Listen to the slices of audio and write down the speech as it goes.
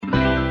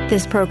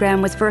This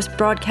program was first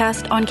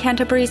broadcast on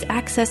Canterbury's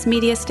access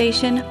media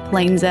station,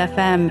 Plains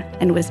FM,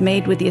 and was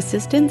made with the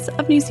assistance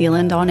of New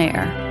Zealand On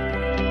Air.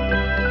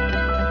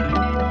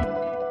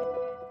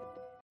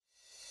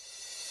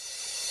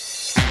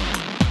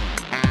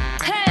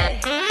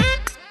 Hey!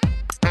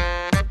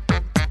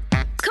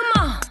 Come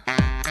on!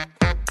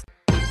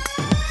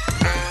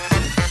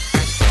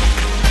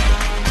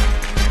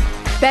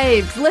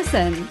 Babes,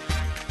 listen.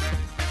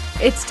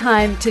 It's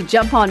time to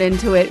jump on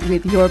into it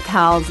with your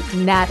pals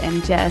Nat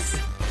and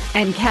Jess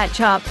and catch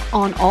up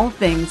on all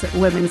things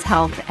women's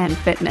health and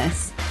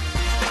fitness.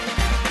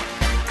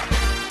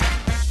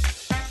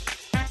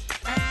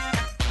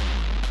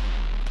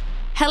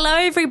 Hello,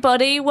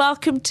 everybody.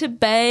 Welcome to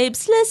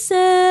Babes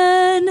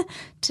Listen.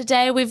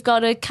 Today we've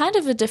got a kind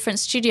of a different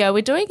studio.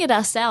 We're doing it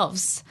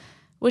ourselves,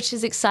 which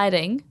is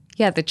exciting.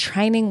 Yeah, the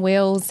training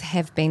wheels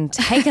have been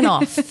taken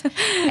off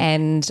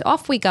and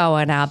off we go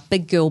on our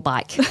big girl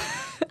bike.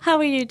 How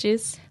are you,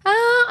 Jess?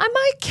 I'm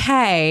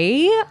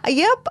okay.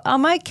 Yep,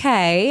 I'm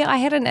okay. I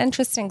had an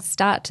interesting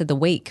start to the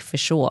week for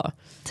sure.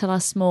 Tell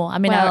us more. I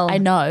mean, Well, I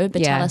know,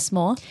 but yeah. tell us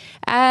more.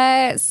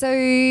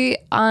 So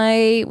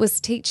I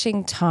was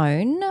teaching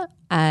tone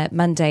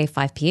Monday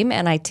 5 p.m.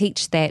 and I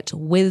teach that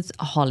with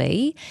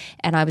Holly,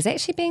 and I was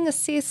actually being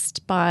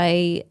assessed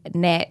by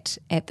Nat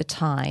at the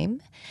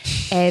time.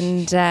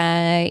 And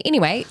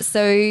anyway,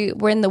 so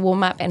we're in the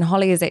warm-up and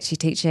Holly is actually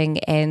teaching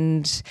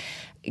and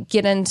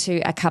get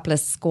into a couple of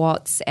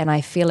squats and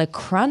I feel a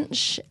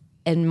crunch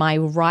in my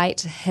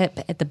right hip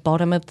at the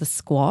bottom of the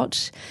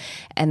squat,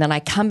 and then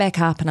I come back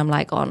up and I'm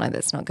like, oh no,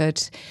 that's not good.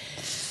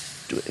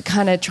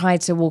 Kind of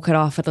tried to walk it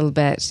off a little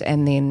bit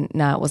and then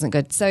no, it wasn't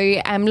good.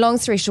 So long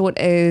story short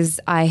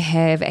is I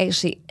have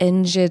actually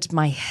injured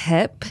my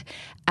hip.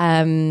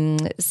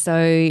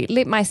 So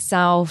let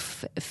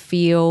myself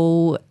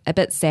feel a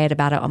bit sad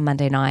about it on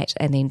Monday night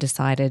and then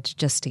decided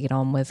just to get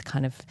on with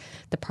kind of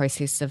the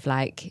process of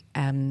like,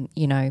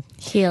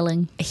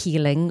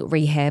 Healing,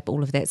 rehab,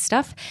 all of that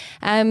stuff.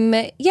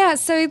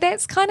 So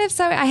that's kind of,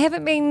 so I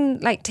haven't been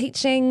like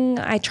teaching.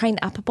 I trained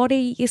upper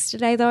body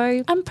yesterday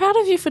though. I'm proud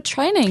of you for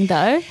training,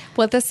 though.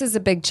 Well, this is a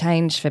big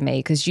change for me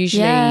because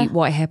usually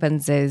what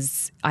happens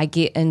is I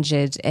get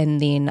injured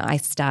and then I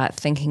start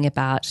thinking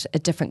about a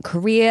different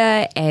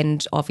career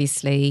and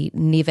obviously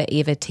never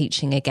ever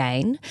teaching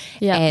again.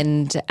 Yeah.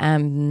 And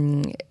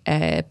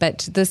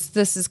but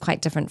this is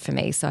quite different for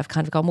me. So I've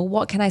kind of gone, well,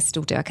 what can I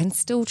still do? I can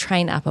still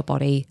train upper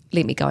body.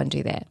 Let me go and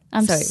do that.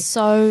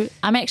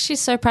 I'm actually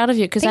so proud of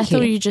you because I Thank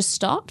thought you. you just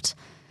stopped.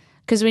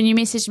 Because when you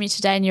messaged me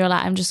today and you were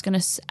like, I'm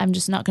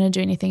just not gonna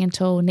do anything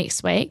until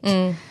next week.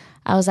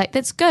 I was like,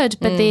 that's good,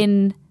 but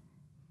then,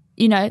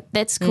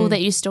 that's cool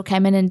that you still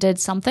came in and did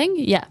something.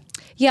 Yeah.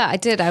 Yeah, I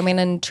did. I went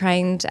and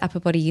trained upper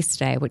body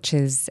yesterday, which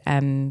is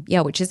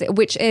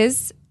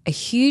a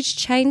huge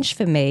change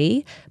for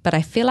me. But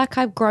I feel like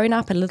I've grown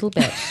up a little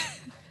bit.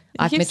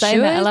 I've keep matured.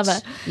 saying that. I love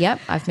it. Yep,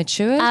 I've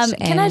matured.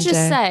 Can I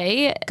just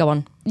say, go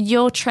on.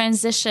 your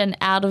transition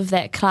out of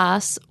that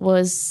class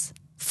was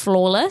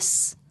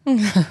flawless.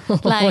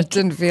 I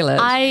didn't feel it.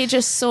 I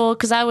just saw,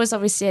 because I was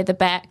obviously at the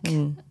back,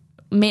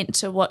 meant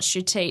to watch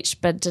you teach,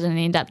 but didn't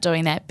end up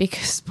doing that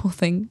because poor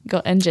thing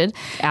got injured.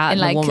 Out in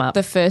the warm-up.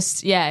 the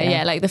first,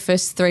 like the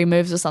first 3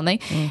 moves or something.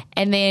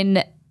 And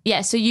then,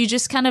 so you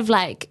just kind of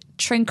like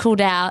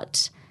trickled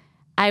out.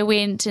 I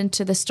went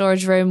into the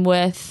storage room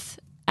with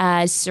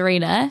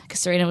Serena, because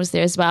Serena was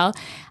there as well.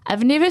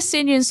 I've never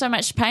seen you in so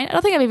much pain. I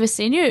don't think I've ever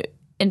seen you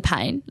in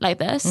pain like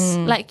this.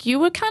 Like you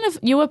were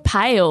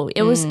pale.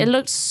 It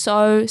looked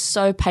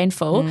so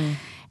painful.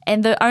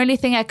 And the only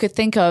thing I could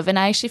think of, and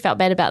I actually felt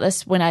bad about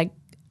this when I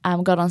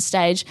got on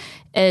stage,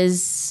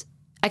 is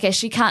okay,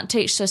 she can't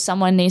teach, so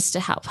someone needs to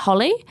help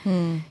Holly,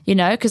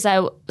 because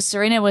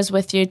Serena was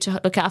with you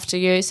to look after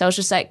you. So I was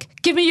just like,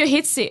 give me your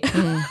headset.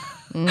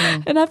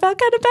 And I felt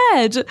kind of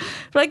bad.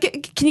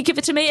 Like, can you give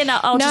it to me and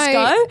I'll just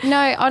go?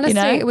 No,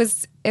 honestly,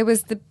 it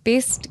was the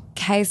best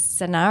case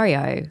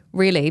scenario,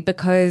 really,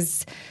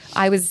 because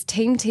I was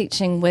team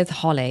teaching with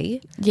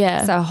Holly.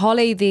 Yeah. So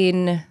Holly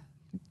then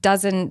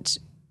doesn't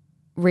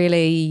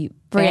really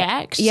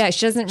react. Yeah,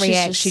 she doesn't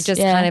react. She's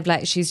just kind of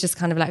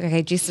like,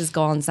 okay, Jess is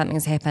gone,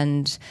 something's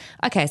happened.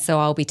 Okay, so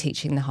I'll be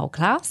teaching the whole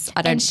class.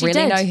 I don't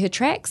really know her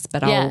tracks,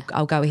 but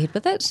I'll go ahead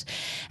with it.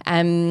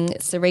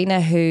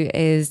 Serena, who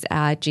is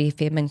our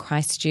GFM in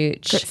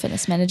Christchurch, Group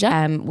fitness manager,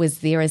 was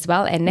there as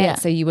well, and Nat.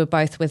 So you were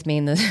both with me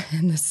in the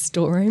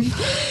storeroom.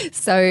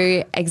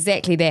 So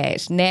exactly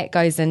that. Nat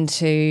goes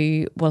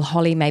into, well,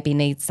 Holly maybe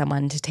needs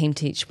someone to team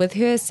teach with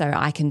her, so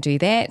I can do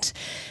that.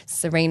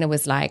 Serena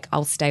was like,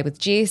 I'll stay with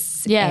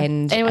Jess. Yeah.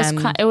 And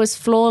it was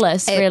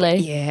flawless, really.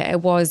 Yeah, it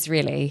was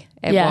really.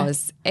 It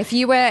was. If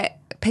you were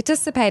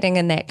participating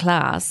in that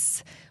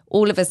class,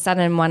 all of a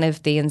sudden one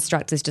of the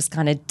instructors just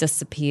kind of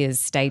disappears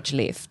stage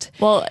left.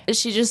 Well,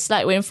 she just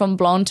like went from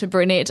blonde to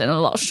brunette and a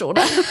lot shorter.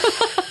 But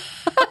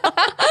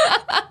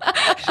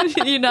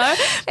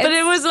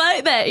it was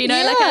like that,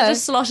 like I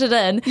just slotted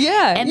in.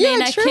 Yeah. And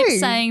then I kept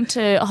saying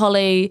to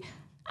Holly,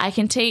 I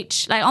can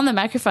teach, like on the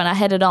microphone, I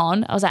had it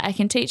on. I was like, I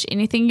can teach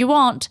anything you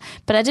want,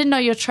 but I didn't know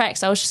your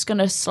tracks. I was just going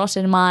to slot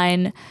in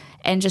mine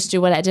and just do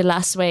what I did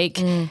last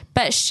week.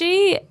 But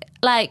she,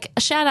 like,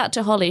 a shout out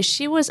to Holly.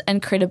 She was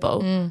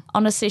incredible.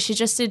 Honestly, she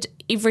just did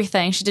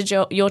everything. She did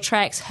your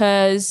tracks,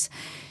 hers.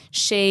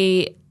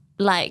 She,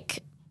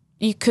 like,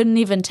 you couldn't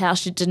even tell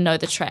she didn't know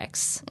the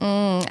tracks.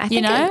 I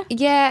think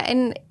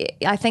and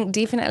I think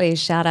definitely a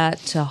shout out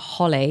to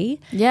Holly.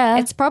 Yeah.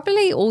 It's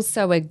probably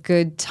also a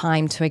good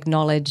time to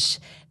acknowledge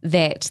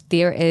that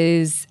there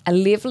is a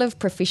level of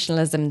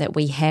professionalism that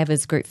we have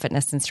as group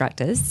fitness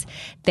instructors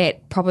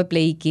that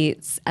probably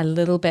gets a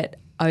little bit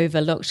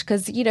overlooked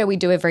because, you know, we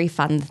do a very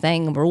fun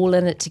thing and we're all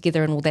in it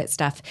together and all that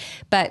stuff.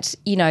 But,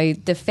 you know,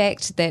 the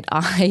fact that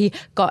I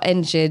got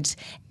injured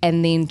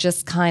and then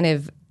just kind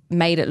of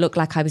made it look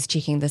like I was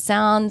checking the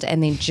sound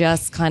and then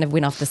just kind of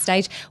went off the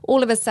stage.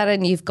 All of a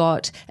sudden you've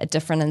got a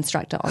different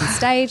instructor on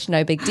stage,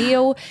 no big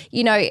deal.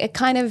 You know, it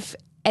kind of,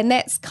 and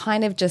that's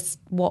kind of just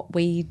what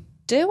we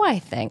do, I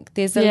think.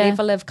 There's a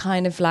level of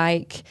kind of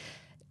like,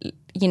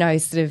 you know,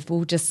 sort of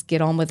we'll just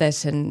get on with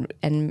it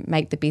and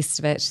make the best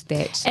of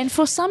it. And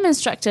for some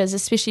instructors,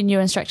 especially new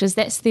instructors,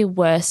 that's their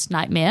worst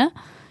nightmare.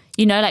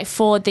 You know, like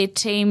for their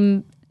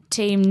team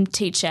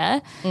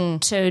teacher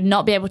to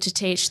not be able to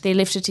teach, they're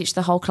left to teach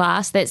the whole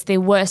class. That's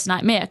their worst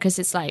nightmare because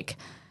it's like,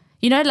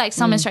 you know, like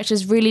some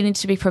instructors really need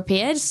to be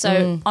prepared.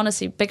 So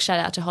honestly, big shout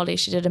out to Holly.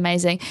 She did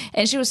amazing.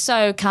 And she was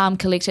so calm,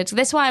 collected. So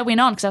that's why I went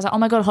on because I was like, oh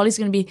my God, Holly's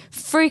going to be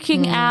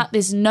freaking out.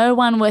 There's no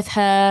one with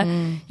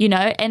her, you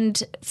know.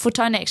 And for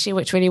Tone actually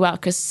worked really well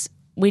because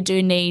we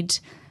do need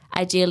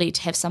ideally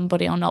to have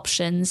somebody on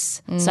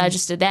options. So I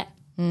just did that.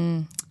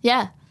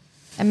 Yeah.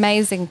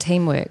 Amazing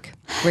teamwork,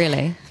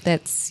 really.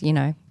 That's, you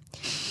know,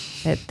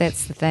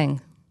 that's the thing.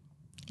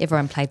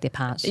 Everyone played their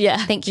part.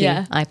 Yeah. Thank you.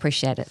 Yeah. I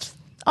appreciate it.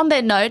 On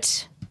that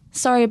note,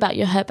 sorry about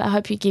your hip. I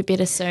hope you get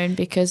better soon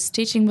because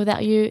teaching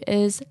without you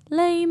is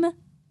lame.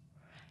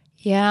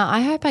 Yeah,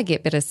 I hope I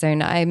get better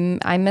soon.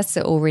 I miss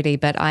it already,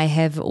 but I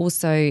have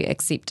also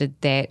accepted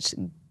that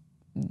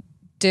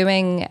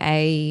doing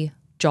a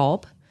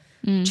job,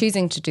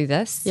 choosing to do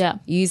this,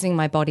 using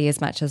my body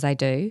as much as I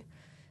do,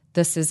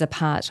 this is a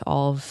part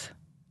of,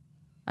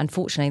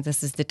 unfortunately,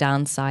 this is the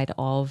downside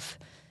of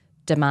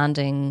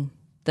demanding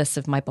this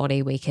of my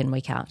body week in,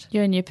 week out.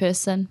 You're a new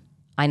person.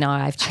 I know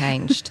I've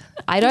changed.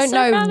 I don't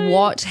know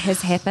what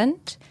has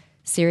happened,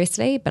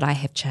 seriously, but I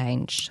have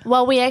changed.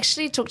 Well, we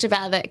actually talked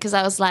about that because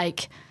I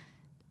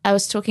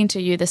was talking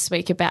to you this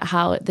week about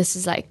how this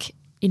is like,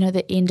 you know,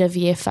 the end of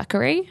year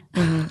fuckery.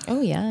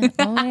 Oh, yeah.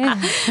 Oh,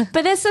 yeah.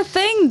 But that's the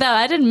thing, though.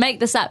 I didn't make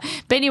this up.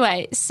 But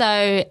anyway,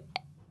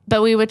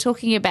 but we were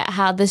talking about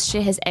how this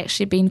year has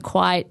actually been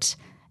quite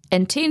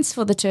intense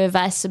for the two of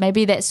us. So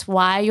maybe that's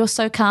why you're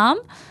so calm.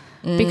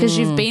 Because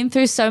you've been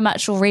through so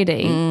much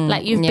already.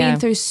 Like you've been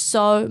through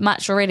so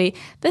much already.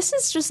 This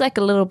is just like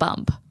a little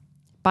bump.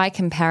 By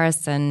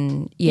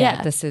comparison,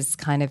 this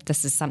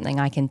is something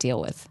I can deal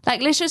with.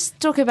 Like let's just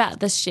talk about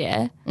this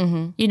year.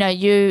 You know,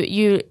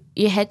 you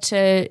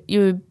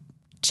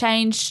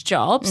changed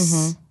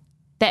jobs.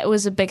 That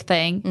was a big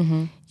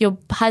thing. Your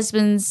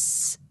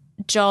husband's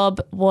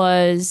job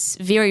was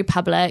very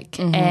public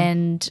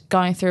and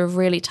going through a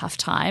really tough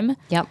time.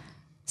 Yep.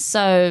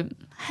 So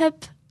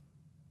hip,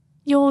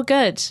 you're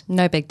good.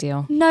 No big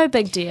deal. No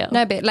big deal.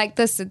 No, but like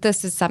this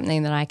is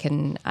something that I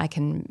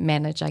can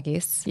manage, I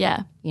guess.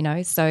 Yeah. You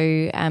know,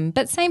 so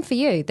but same for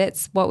you.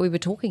 That's what we were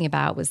talking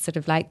about, was sort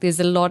of like there's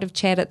a lot of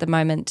chat at the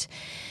moment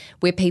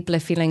where people are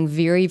feeling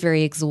very,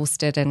 very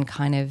exhausted and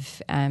kind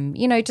of,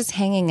 you know, just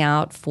hanging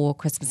out for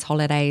Christmas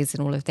holidays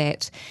and all of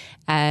that.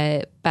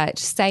 But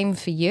same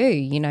for you.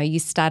 You know, you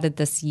started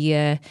this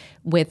year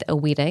with a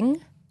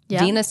wedding,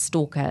 then a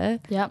stalker,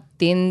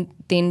 then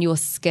your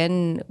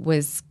skin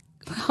was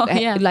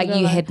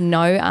you had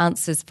no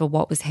answers for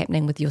what was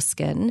happening with your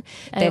skin.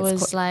 It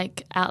was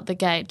like out the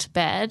gate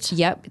bad.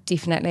 Yep,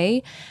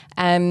 definitely.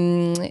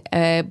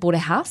 Bought a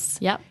house.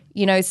 Yep.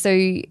 You know,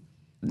 so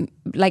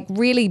like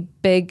really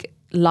big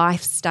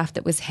life stuff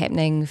that was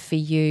happening for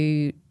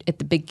you at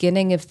the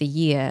beginning of the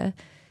year.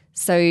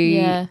 So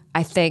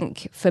I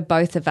think for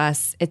both of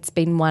us, it's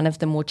been one of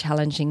the more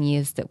challenging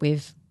years that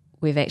we've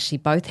actually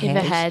both had.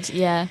 Ever had,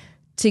 yeah.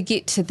 To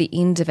get to the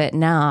end of it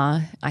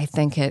now, I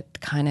think it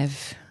kind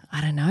of,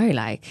 I don't know,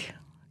 like,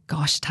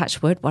 gosh,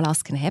 touch wood, what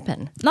else can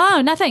happen?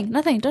 No, nothing.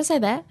 Don't say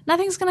that.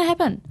 Nothing's going to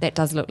happen. That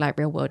does look like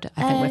real wood.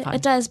 I think we're fine.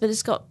 It does, but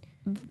it's got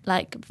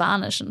like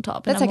varnish on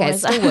top. That's okay.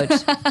 It's still wood.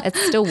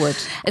 It's still wood.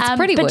 It's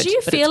pretty wood. But do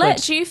you feel it?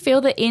 Do you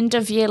feel the end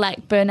of year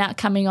like burnout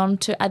coming on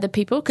to other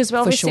people? Because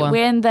obviously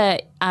we're in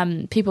the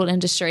people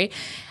industry.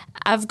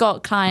 I've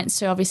got clients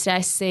who obviously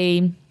I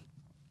see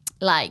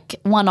like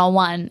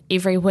one-on-one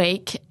every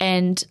week,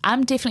 and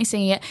I'm definitely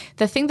seeing it.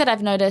 The thing that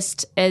I've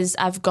noticed is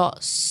I've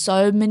got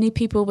so many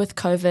people with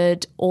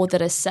COVID or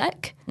that are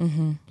sick,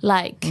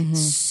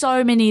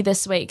 so many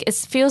this week. It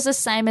feels the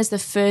same as the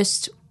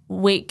first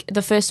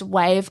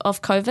wave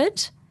of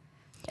COVID.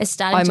 It's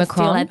starting Omicron. to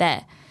feel like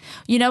that.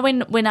 You know,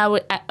 when I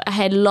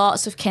had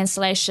lots of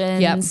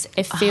cancellations,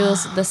 it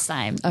feels the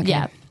same. Okay.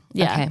 Yeah.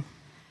 Yeah. Okay.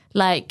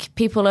 Like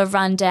people are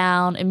run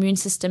down, immune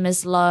system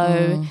is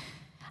low.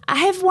 I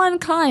have one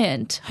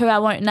client who I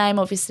won't name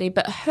obviously,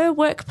 but her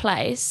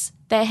workplace,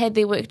 they had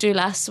their work due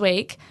last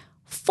week.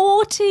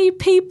 40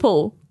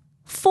 people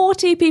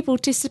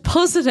tested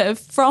positive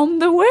from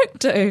the work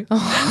do.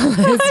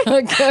 That's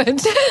not good.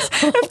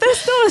 If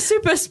that's not a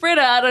super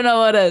spreader, I don't know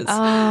what is.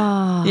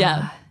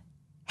 Yeah.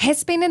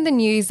 Has been in the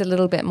news a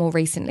little bit more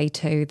recently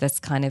too, this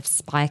kind of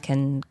spike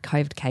in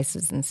COVID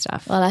cases and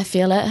stuff. Well, I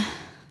feel it.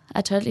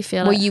 I totally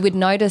feel it. Well, you would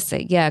notice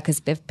it, yeah,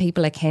 because if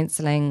people are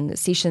cancelling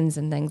sessions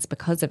and things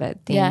because of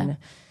it, then... Yeah.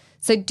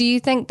 So do you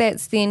think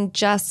that's then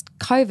just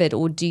COVID,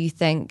 or do you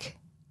think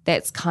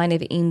that's kind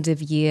of end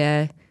of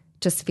year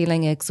just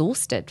feeling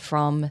exhausted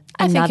from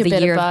another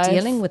year of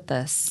dealing with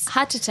this?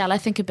 Hard to tell. I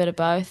think a bit of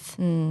both.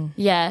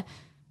 Yeah.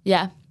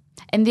 Yeah.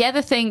 And the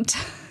other thing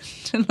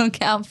to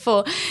look out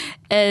for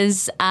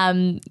is,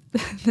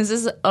 this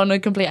is on a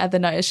complete other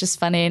note, it's just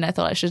funny and I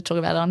thought I should talk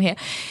about it on here,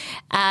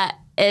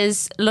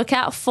 is look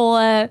out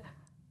for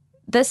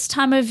this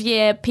time of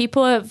year,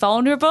 people are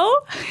vulnerable.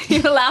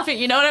 You're laughing,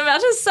 you know what I'm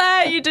about to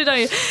say? You do know.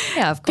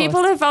 Yeah, of course.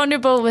 People are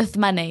vulnerable with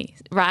money,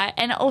 right?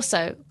 And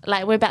also,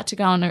 like, we're about to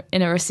go on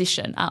in a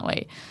recession, aren't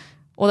we?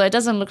 Although it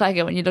doesn't look like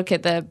it when you look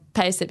at the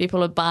pace that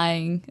people are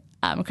buying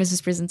Christmas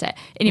presents at.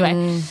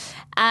 Anyway,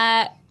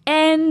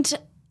 and,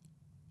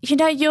 you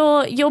know,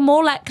 you're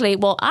more likely,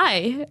 well,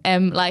 I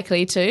am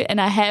likely to, and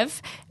I have,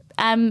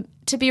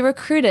 to be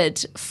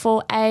recruited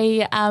for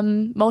a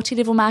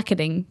multi-level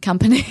marketing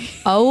company.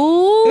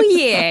 Oh,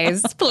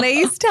 yes.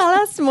 Please tell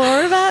us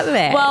more about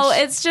that. Well,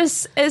 it's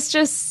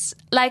just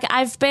like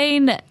I've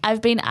been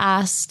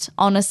asked,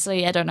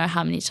 honestly, I don't know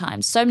how many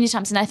times, so many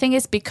times. And I think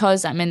it's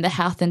because I'm in the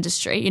health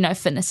industry, you know,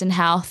 fitness and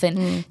health.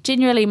 And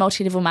generally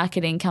multi-level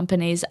marketing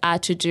companies are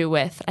to do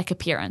with like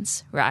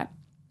appearance, right?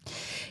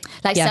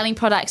 Like selling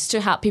products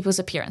to help people's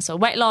appearance. So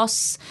weight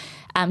loss,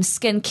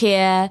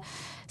 skincare,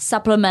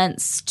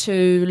 supplements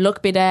to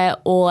look better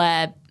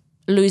or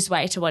lose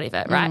weight or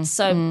whatever, right?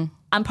 So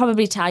I'm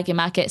probably target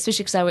market,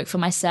 especially because I work for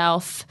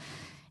myself.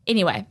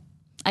 Anyway,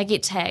 I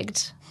get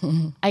tagged.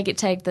 I get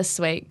tagged this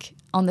week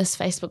on this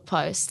Facebook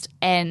post,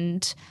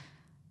 and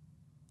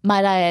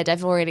might I add,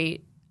 I've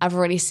already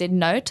said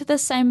no to the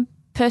same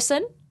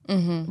person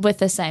with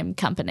the same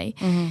company,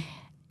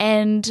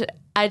 and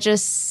I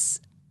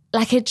just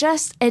like it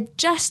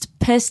just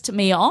pissed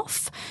me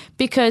off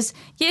because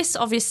yes,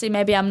 obviously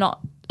maybe I'm not.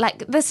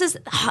 Like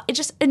it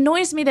just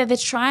annoys me that they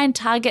try and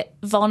target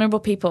vulnerable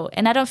people,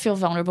 and I don't feel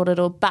vulnerable at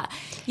all. But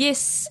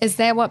yes, is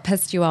that what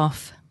pissed you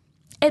off?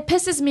 It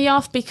pisses me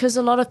off because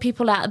a lot of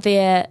people out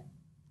there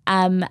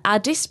are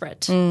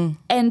desperate,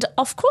 and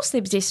of course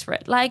they're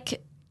desperate.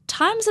 Like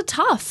times are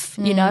tough,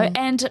 you know.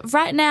 And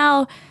right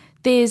now,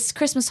 there's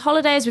Christmas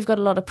holidays. We've got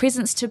a lot of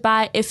presents to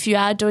buy. If you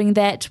are doing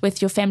that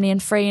with your family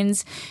and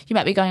friends, you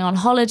might be going on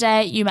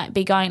holiday. You might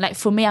be going, like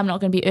for me, I'm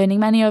not going to be earning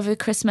money over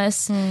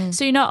Christmas.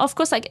 So, you know, of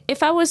course, like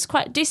if I was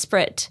quite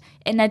desperate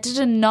and I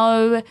didn't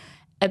know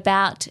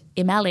about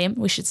MLM,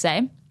 we should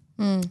say,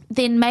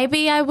 then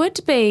maybe I would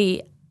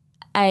be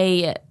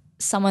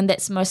someone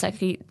that's more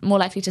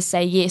likely to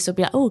say yes or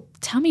be like, oh,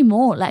 tell me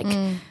more. Like,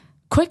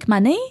 quick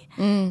money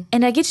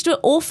and I get to do it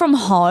all from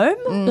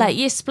home, like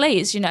yes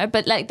please, you know.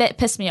 But like that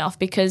pissed me off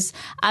because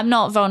I'm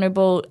not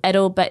vulnerable at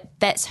all, but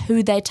that's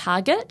who they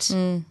target.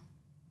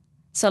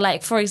 So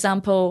like for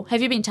example,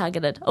 have you been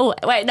targeted? Oh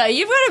wait, no,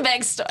 you've got a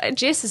backstory.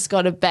 Jess has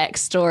got a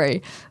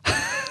backstory.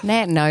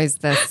 Nat knows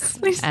this.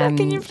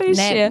 Can you please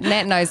share?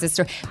 Nat knows this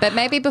story. But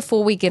maybe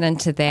before we get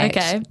into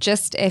that,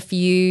 just if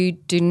you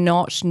do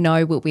not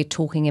know what we're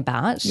talking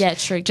about. Yeah,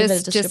 true.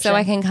 Just so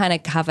I can kind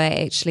of cover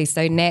actually.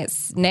 So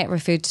Nat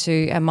referred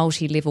to a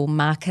multi-level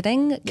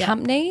marketing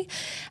company.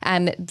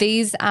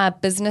 These are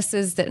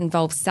businesses that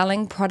involve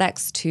selling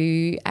products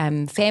to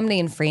family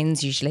and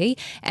friends usually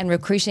and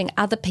recruiting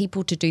other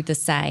people to do the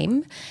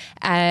same.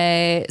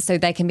 So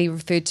they can be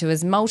referred to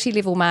as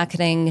multi-level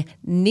marketing,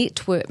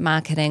 network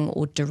marketing,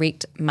 or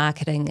direct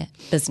marketing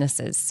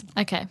businesses.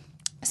 Okay.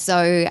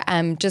 So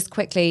just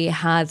quickly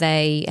how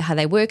they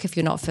work if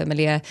you're not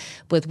familiar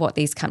with what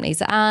these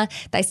companies are.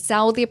 They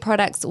sell their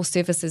products or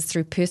services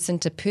through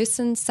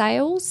person-to-person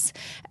sales.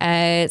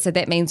 So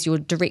that means you're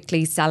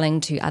directly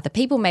selling to other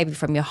people, maybe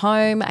from your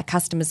home, a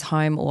customer's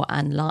home, or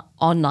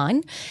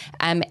online.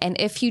 And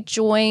if you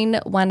join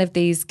one of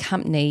these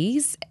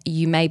companies,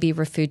 you may be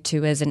referred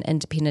to as an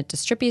independent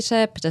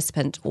distributor,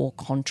 participant, or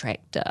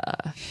contractor.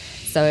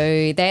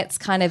 So that's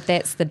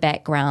the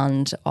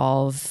background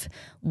of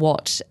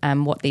what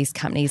these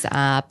companies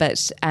are.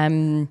 But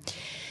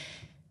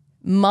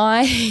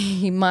my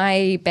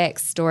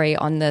backstory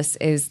on this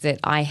is that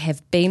I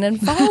have been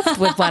involved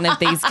with one of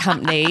these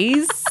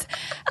companies.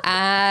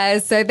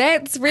 So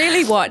that's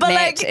really what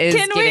Nat is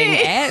getting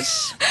at.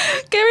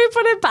 Can we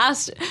put it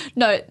past?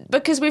 No,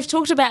 because we've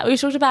talked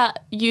about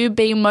you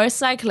being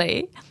most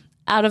likely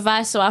out of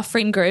us or our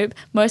friend group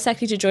most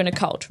likely to join a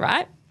cult,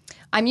 right?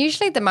 I'm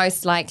usually the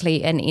most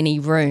likely in any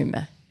room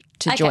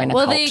to join a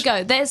well, cult. there you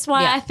go. That's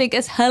why Yeah. I think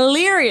it's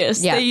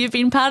hilarious Yeah. that you've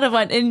been part of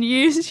one, and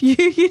you used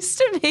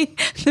to be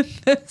the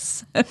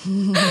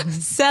person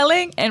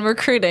selling and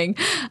recruiting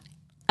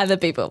other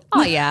people.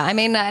 Oh yeah, I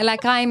mean,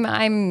 like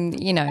I'm,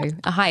 you know,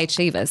 a high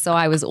achiever, so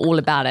I was all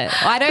about it.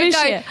 I don't For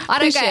go, sure, I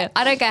don't for go, sure.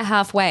 I don't go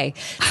halfway.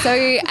 So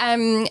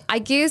I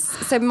guess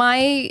so.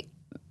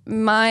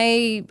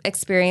 My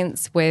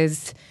experience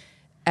with,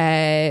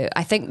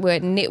 I think, were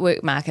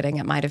network marketing.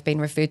 It might have been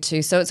referred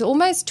to. So it's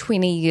almost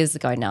 20 years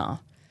ago now.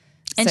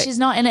 And So- she's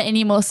not in it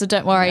anymore, so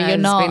don't worry, you're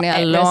It's not been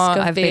at a long, risk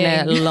of I've being.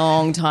 been a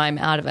long time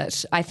out of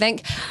it. I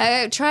think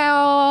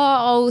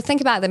I'll think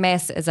about the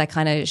mess as I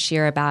kind of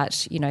share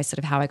about, you know, sort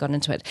of how I got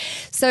into it.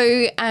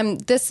 So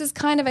this is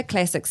kind of a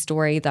classic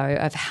story, though,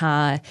 of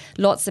how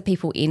lots of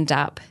people end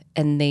up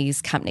in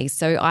these companies.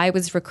 So I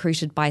was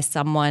recruited by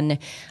someone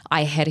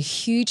I had a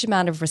huge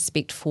amount of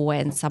respect for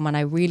and someone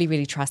I really,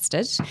 really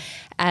trusted.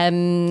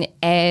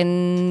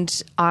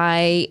 And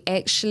I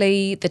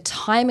actually, the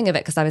timing of it,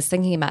 because I was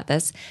thinking about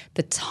this,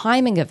 the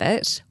timing of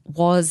it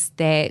was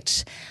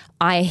that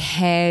I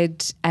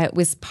had, it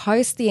was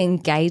post the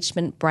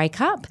engagement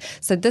breakup.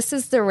 So this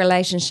is the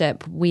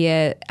relationship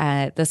where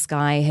this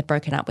guy had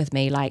broken up with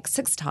me like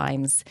 6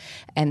 times.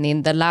 And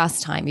then the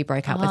last time he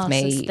broke up Oh, with so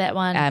me, it's that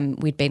one.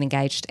 we'd been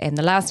engaged. And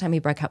the last time he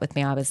broke up with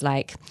me, I was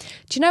like,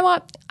 do you know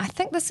what? I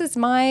think this is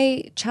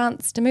my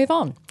chance to move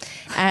on.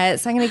 So I'm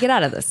going to get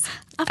out of this.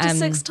 After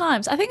 6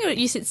 times. I think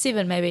you said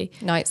 7 maybe.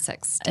 No, it's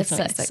 6.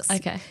 Definitely 6, 6.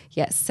 okay.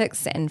 Yeah,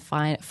 6 and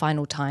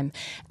final time.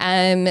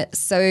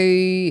 So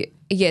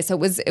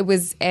it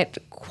was at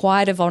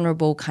quite a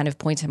vulnerable kind of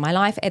point in my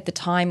life. At the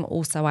time,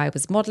 also, I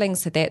was modelling,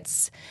 so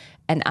that's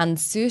an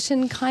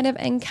uncertain kind of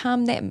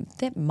income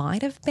that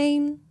might have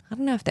been. I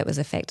don't know if that was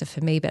a factor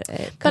for me, but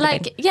it But could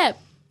have been. yeah,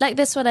 like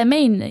that's what I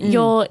mean. Mm.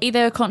 You're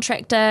either a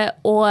contractor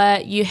or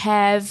you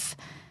have,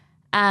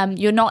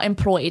 you're not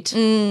employed.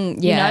 You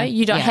know,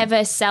 you don't have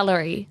a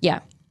salary.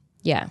 Yeah.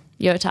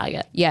 You're a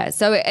target. Yeah.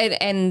 So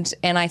and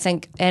I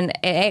think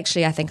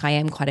actually I think I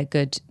am quite a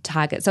good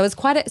target. So it's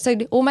so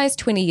almost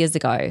 20 years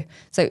ago.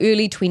 So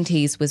early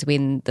 20s was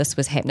when this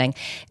was happening.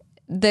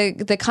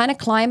 The kind of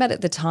climate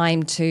at the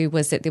time too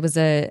was that there was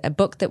a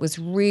book that was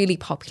really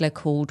popular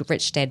called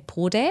Rich Dad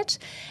Poor Dad,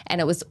 and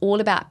it was all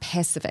about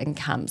passive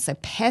income. So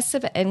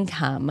passive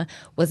income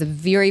was a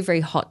very, very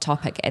hot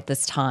topic at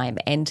this time,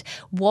 and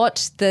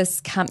what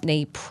this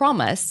company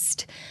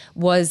promised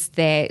was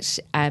that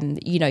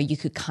you know, you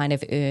could kind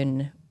of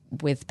earn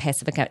with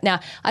passive income. Now,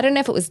 I don't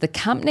know if it was the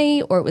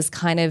company or it was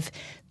kind of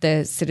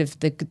the sort of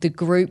the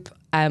group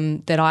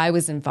that I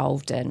was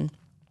involved in.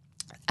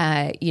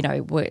 You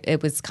know,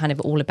 it was kind of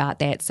all about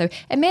that. So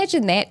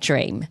imagine that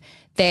dream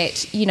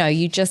that, you know,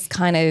 you just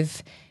kind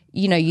of,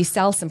 you know, you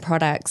sell some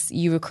products,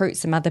 you recruit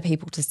some other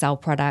people to sell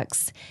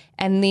products,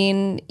 and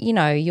then, you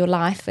know, your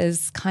life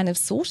is kind of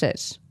sorted.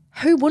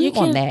 Who You wouldn't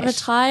can want that?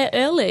 retire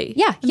early.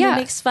 Yeah, in yeah.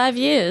 the next 5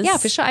 years. Yeah,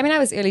 for sure. I mean, I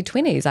was early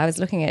 20s. I was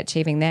looking at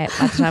achieving that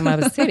by the time I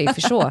was 30,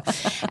 for sure.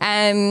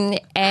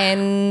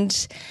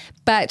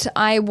 But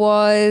I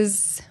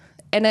was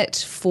in it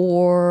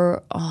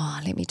for,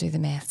 let me do the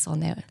maths on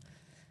that.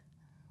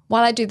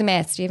 While I do the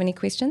maths, do you have any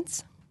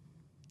questions?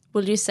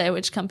 Will you say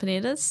which company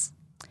it is?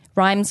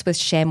 Rhymes with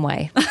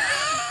Shamway.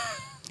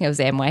 It was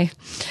Amway.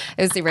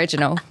 It was the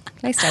original.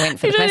 At least I went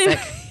for the don't classic.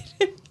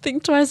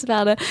 Think twice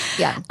about it.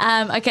 Yeah.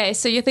 Okay,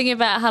 so you're thinking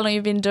about how long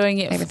you've been doing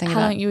it. Everything how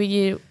about- long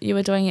you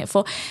were doing it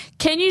for.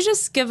 Can you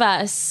just give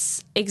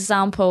us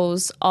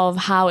examples of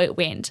how it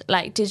went?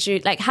 Like,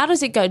 how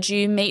does it go? Do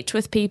you meet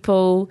with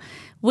people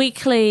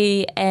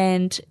weekly,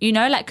 and you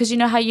know, like, because you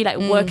know how you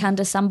work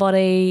under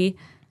somebody.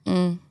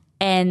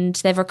 And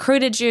they've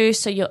recruited you,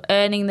 so you're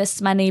earning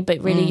this money, but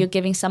really you're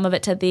giving some of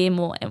it to them,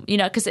 or you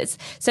know, because it's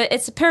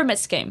a pyramid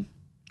scheme.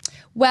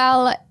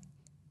 Well,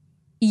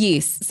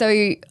 yes.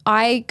 So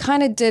I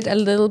kind of did a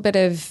little bit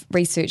of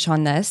research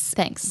on this.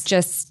 Thanks.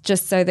 Just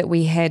so that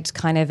we had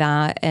kind of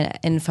our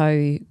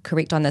info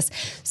correct on this.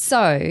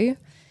 So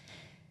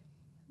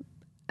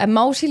a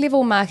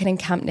multi-level marketing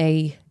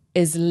company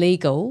is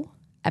legal.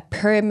 A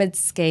pyramid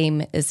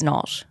scheme is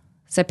not.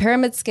 So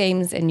pyramid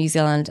schemes in New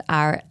Zealand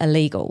are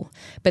illegal,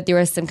 but there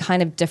are some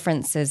kind of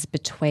differences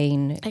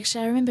between.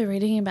 Actually, I remember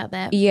reading about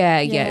that.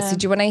 Yeah. So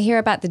do you want to hear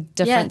about the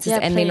differences? yeah,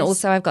 and then please.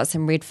 also I've got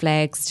some red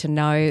flags to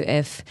know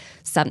if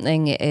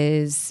something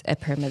is a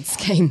pyramid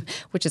scheme,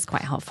 which is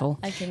quite helpful.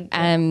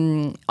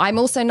 I'm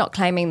also not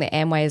claiming that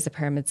Amway is a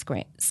pyramid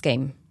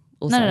scheme.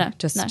 Also, No.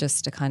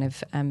 just to kind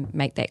of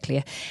make that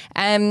clear.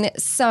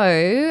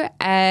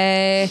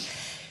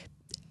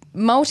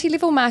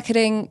 Multi-level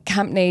marketing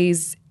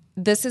companies,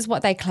 this is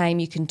what they claim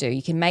you can do.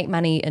 You can make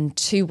money in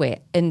two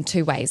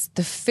ways.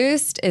 The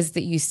first is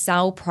that you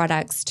sell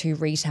products to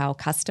retail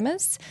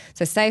customers.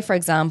 So say, for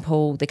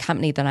example, the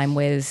company that I'm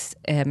with,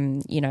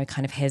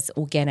 kind of has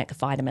organic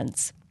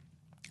vitamins.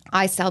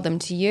 I sell them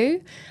to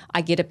you.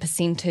 I get a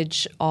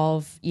percentage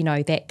of,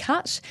 that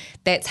cut.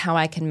 That's how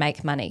I can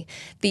make money.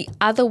 The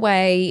other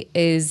way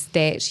is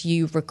that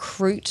you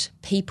recruit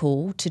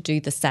people to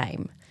do the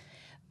same.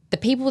 The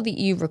people that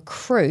you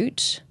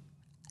recruit,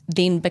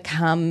 then they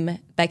can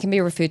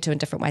be referred to in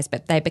different ways,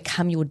 but they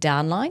become your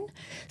downline.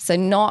 So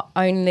not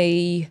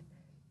only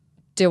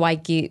do I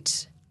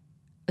get,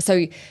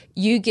 so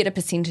you get a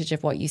percentage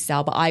of what you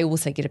sell, but I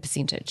also get a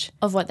percentage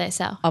Of what they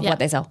sell. of what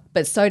they sell.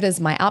 But so does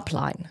my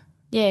upline.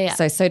 Yeah.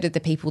 So did the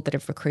people that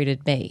have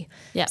recruited me.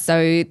 Yeah.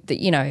 So,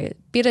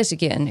 better to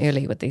get in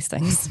early with these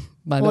things,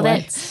 by the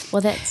way.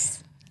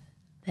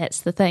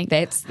 That's the thing.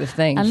 That's the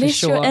thing, Unless for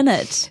sure. you're in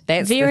it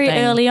That's the very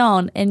thing. early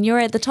on and you're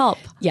at the top.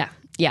 Yeah.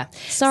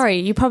 Sorry,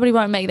 you probably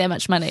won't make that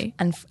much money.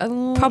 And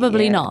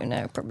Probably not.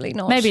 No, probably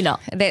not. Maybe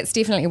not. That's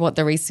definitely what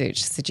the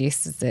research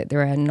suggests, is that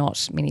there are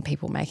not many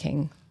people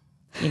making,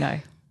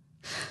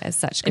 as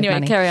such good Anyway,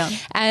 money. carry on.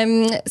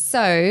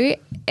 So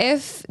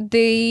if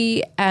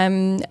the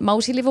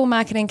multi-level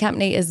marketing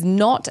company is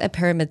not a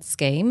pyramid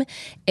scheme,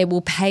 it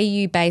will pay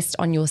you based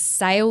on your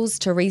sales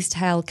to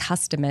retail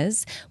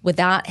customers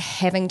without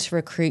having to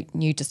recruit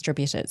new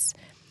distributors.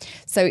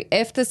 So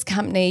if this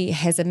company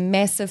has a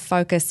massive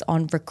focus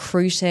on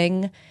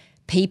recruiting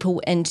people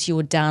into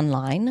your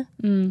downline,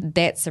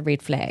 that's a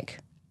red flag,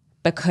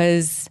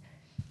 because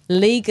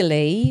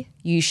legally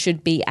you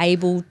should be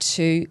able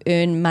to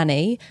earn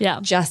money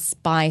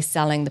just by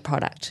selling the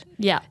product.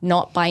 Yeah.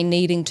 Not by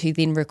needing to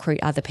then recruit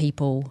other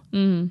people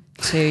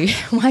to.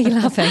 Why are you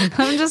laughing?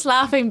 I'm just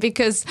laughing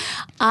because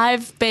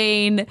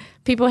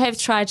people have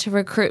tried to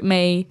recruit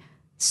me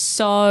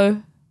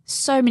so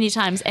many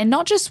times, and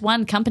not just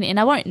one company, and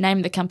I won't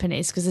name the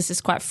companies because this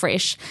is quite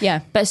fresh.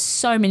 Yeah. But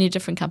so many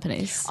different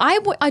companies.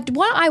 What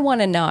I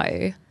want to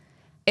know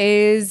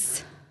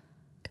is,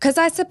 because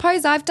I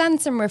suppose I've done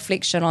some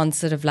reflection on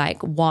sort of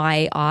like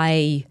why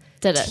I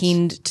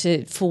tend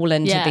to fall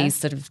into these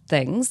sort of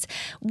things.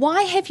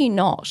 Why have you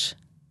not?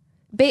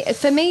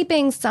 For me,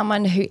 being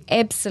someone who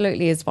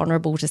absolutely is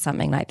vulnerable to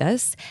something like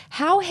this,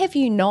 how have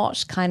you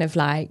not kind of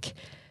like...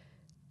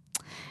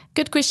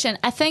 Good question.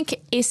 I think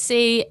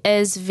Essie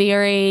is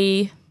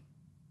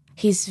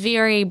he's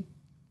very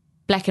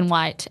black and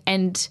white,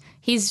 and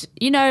he's,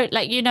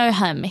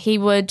 him.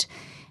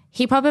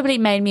 He probably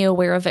made me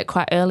aware of it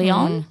quite early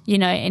on,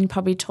 and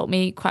probably taught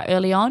me quite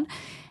early on.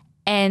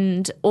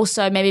 And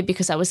also maybe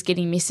because I was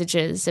getting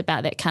messages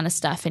about that kind of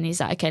stuff, and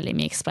he's like, okay, let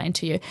me explain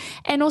to you.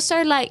 And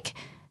also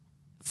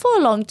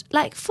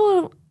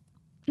for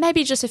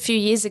maybe just a few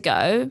years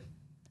ago,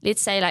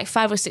 let's say like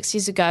 5 or 6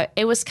 years ago,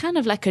 it was kind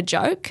of like a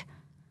joke.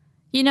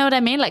 You know what I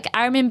mean? Like,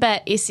 I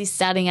remember Essie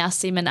starting our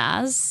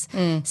seminars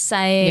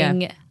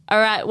saying, all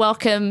right,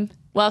 welcome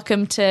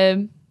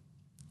to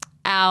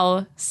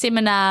our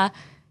seminar.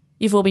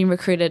 You've all been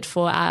recruited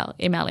for our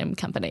MLM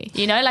company,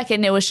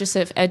 and it was just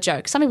a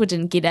joke. Some people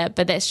didn't get it,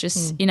 but that's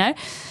just,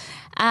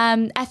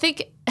 I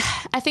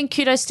think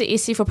kudos to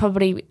Essie for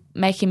probably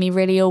making me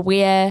really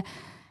aware.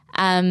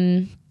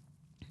 I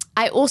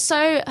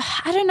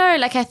don't know,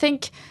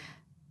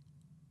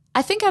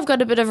 I think I've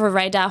got a bit of a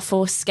radar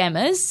for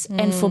scammers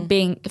and for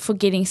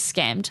getting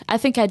scammed. I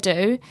think I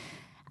do.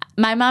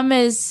 My mum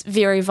is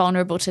very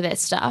vulnerable to that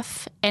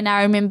stuff, and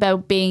I remember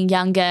being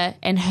younger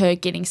and her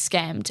getting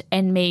scammed,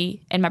 and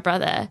me and my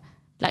brother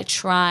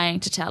trying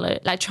to tell her,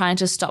 trying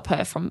to stop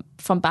her from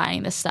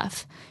buying this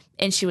stuff,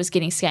 and she was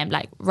getting scammed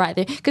right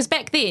there. Because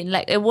back then,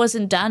 it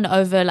wasn't done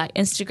over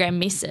Instagram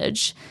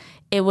message.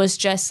 It was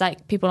just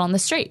people on the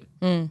street,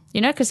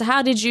 Because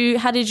how did you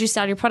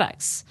sell your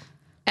products?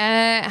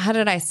 How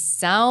did I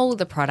sell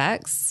the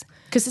products?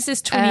 Because this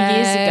is 20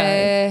 years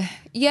ago.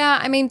 Yeah,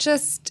 I mean,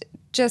 just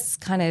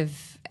kind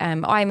of,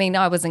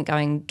 I wasn't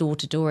going door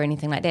to door or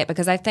anything like that,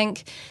 because I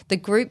think the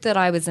group that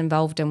I was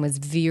involved in was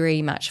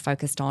very much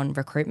focused on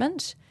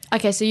recruitment.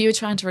 Okay, so you were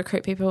trying to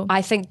recruit people.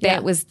 I think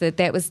that was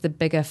the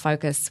bigger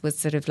focus, was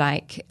sort of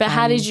like. But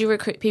how did you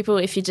recruit people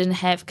if you didn't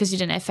have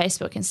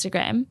Facebook,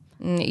 Instagram?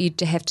 You'd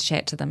have to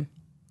chat to them.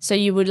 So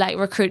you would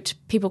recruit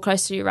people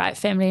close to you, right?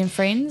 Family and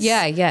friends?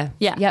 Yeah.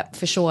 Yep,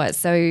 for sure.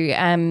 So,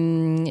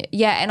 and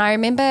I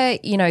remember,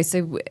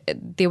 so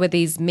there were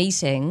these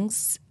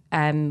meetings,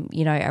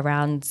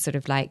 around sort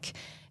of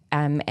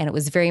and it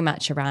was very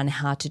much around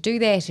how to do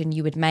that. And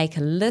you would make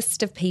a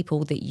list of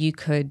people that you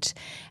could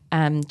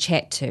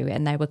chat to,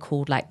 and they were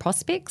called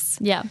prospects.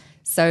 Yeah.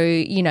 So,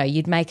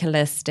 you'd make a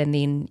list, and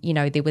then,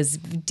 there was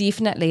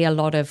definitely a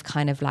lot of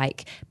kind of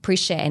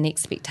pressure and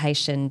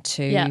expectation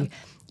to,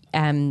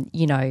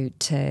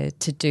 to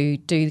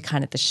do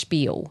kind of the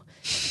spiel.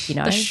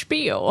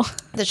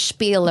 The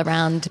spiel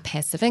around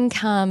passive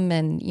income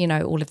and,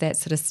 all of that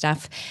sort of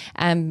stuff.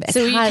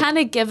 So you kind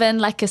of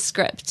given a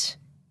script?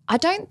 I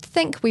don't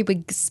think we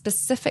were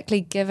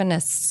specifically given a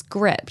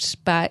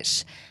script,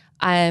 but,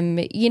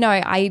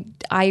 I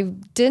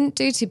didn't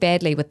do too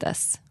badly with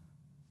this.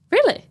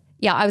 Really?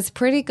 Yeah, I was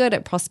pretty good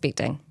at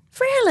prospecting.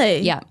 Really?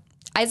 Yeah.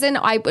 As in,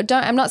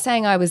 I'm not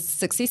saying I was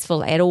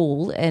successful at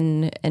all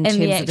in terms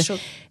the of actual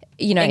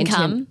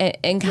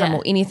income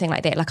or anything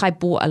like that. I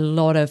bought a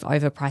lot of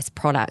overpriced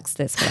products.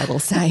 That's what I will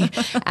say.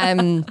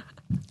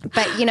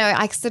 But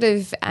I sort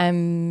of,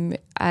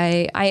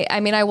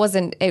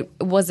 it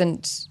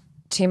wasn't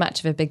too much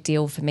of a big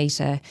deal for me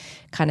to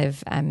kind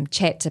of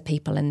chat to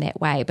people in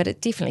that way. But it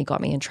definitely got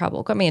me in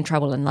trouble. Got me in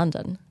trouble in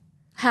London.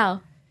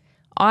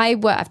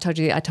 I've told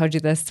you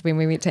this when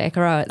we went to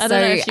Akaroa. I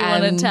don't know if you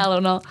want to tell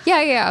or not.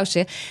 Yeah, I'll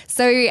share.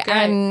 So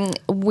I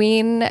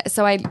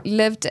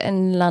lived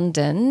in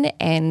London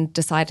and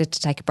decided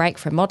to take a break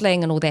from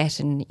modelling and all that,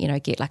 and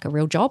get like a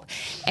real job.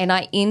 And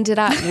I ended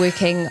up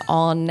working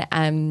on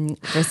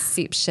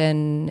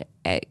reception.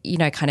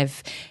 Kind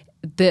of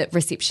the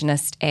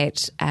receptionist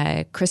at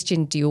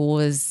Christian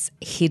Dior's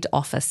head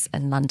office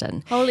in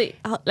London.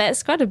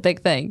 That's quite a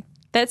big thing.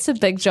 That's a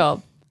big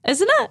job,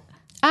 isn't it?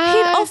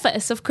 Head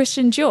office of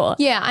Christian Dior.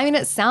 Yeah, I mean,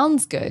 it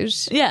sounds good.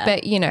 Yeah.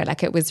 But,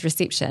 like it was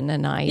reception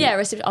and I... Yeah,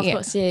 reception, of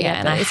course. Yeah.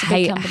 And I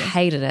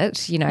hated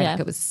it, like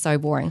it was so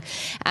boring.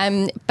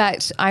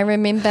 But I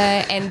remember,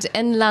 and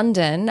in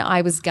London,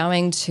 I was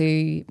going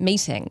to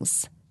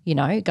meetings.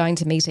 Going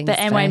to meetings. The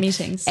Amway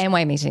meetings.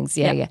 Amway meetings,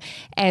 yeah.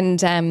 And,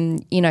 so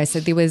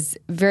there was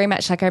very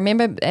much, like I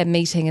remember a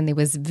meeting and there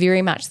was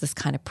very much this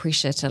kind of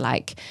pressure to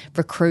like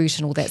recruit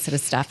and all that sort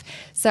of stuff.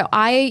 So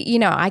I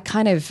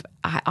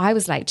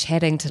was like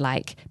chatting to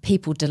like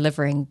people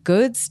delivering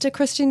goods to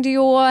Christian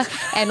Dior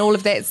and all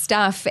of that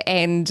stuff.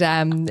 And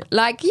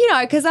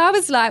because I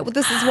was like, well,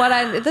 this is what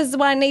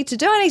I need to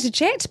do. I need to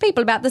chat to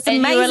people about this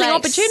amazing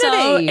opportunity.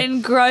 So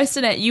engrossed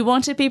in it. You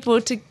wanted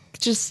people to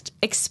just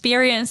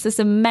experience this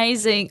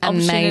amazing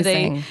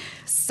opportunity.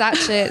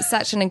 Such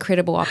an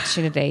incredible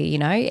opportunity,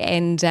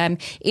 And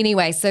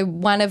anyway, so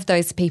one of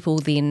those people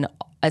then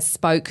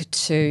spoke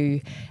to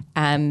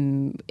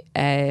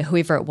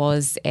whoever it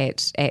was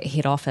at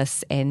head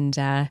office, and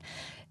I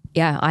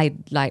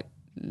like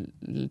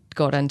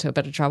got into a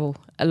bit of trouble.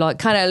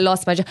 Kind of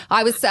lost my job.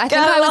 I think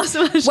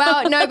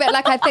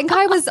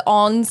I was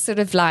on sort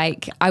of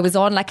like, I was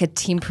on like a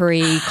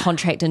temporary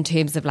contract in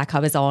terms of like I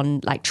was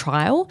on like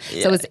trial.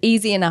 Yeah. So it was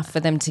easy enough for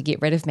them to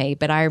get rid of me.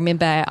 But I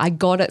remember I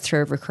got it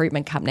through a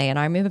recruitment company, and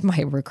I remember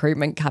my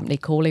recruitment company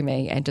calling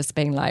me and just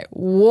being like,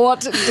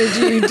 what did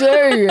you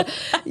do?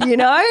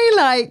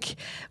 Like,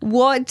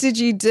 what did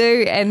you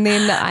do? And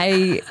then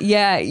like people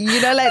are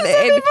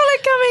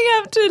coming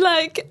up to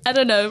like, I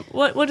don't know,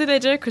 what do they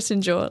do,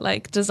 Christian Dior?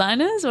 Like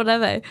designers? What are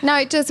they?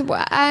 No, just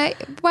I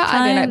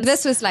don't know.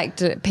 This was like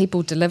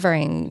people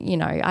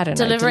delivering, I don't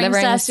know, delivering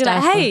stuff. You're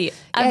like, hey,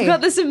 I've got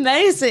this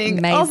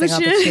amazing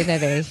opportunity.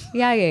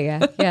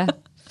 Yeah.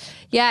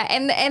 Yeah,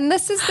 and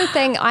this is the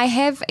thing. I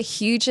have a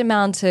huge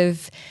amount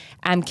of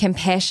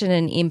compassion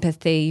and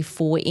empathy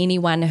for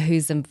anyone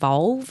who's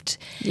involved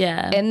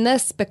in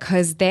this,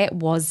 because that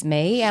was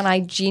me, and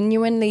I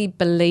genuinely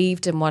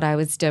believed in what I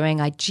was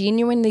doing. I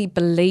genuinely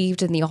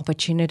believed in the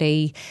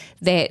opportunity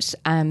that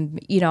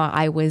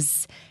I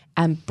was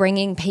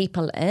bringing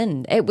people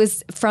in. It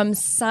was from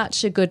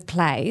such a good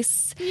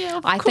place. Yeah,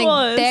 of course. think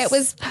that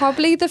was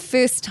probably the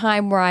first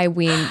time where I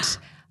went,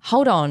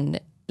 hold on,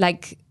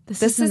 like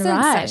this isn't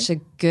right. such a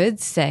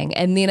good thing.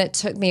 And then it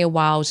took me a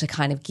while to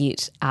kind of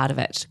get out of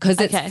it, because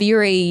it's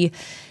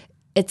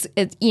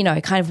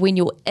kind of when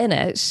you're in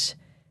it,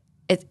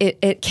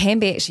 it can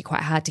be actually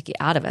quite hard to get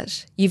out of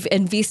it. You've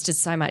invested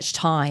so much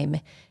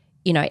time,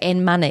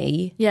 and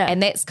money,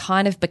 and that's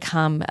kind of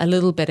become a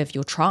little bit of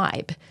your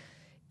tribe.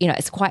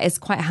 It's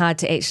quite hard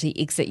to actually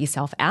exit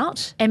yourself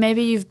out. And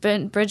maybe you've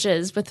burnt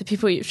bridges with the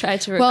people you've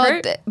tried to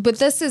recruit. Well, but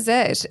this is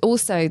it.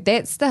 Also,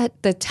 that's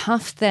the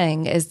tough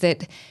thing, is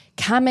that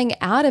coming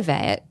out of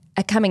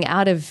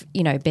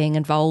being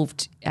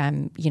involved,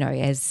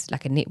 as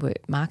like a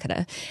network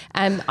marketer,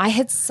 I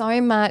had so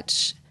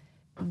much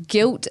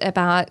guilt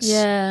about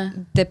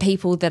the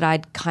people that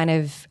I'd kind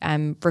of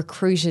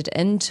recruited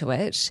into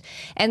it,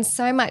 and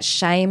so much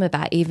shame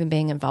about even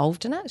being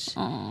involved in it.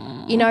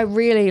 Aww.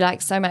 Really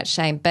like so much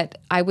shame. But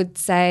I would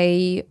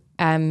say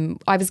I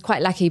was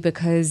quite lucky,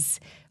 because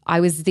I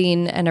was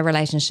then in a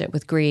relationship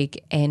with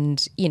Greg,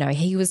 and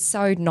he was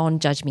so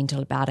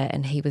non-judgmental about it,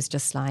 and he was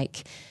just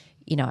like,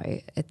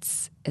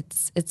 it's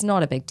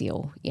not a big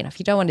deal. If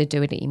you don't want to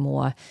do it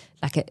anymore,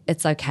 like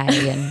it's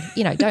okay, and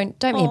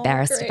don't be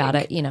embarrassed Greg. about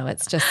it.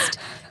 It's just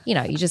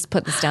you just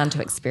put this down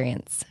to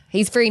experience.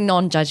 He's very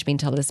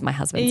non-judgmental as my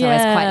husband, so I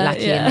was quite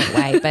lucky in that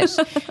way. But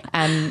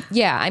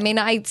I mean,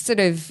 I sort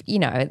of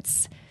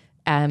it's.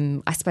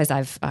 I suppose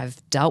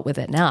I've dealt with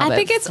it now. I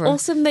think it's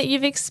awesome that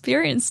you've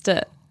experienced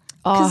it.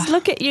 Because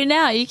look at you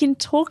now, you can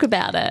talk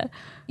about it.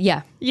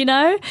 Yeah.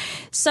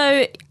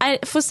 So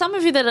for some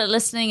of you that are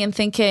listening and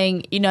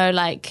thinking,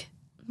 like,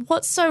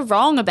 what's so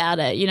wrong about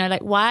it?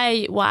 Like,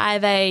 why are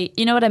they,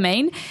 you know what I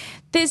mean?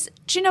 Do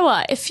you know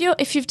what? If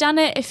you've done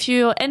it, if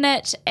you're in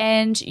it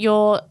and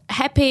you're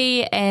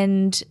happy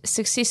and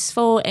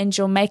successful and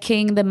you're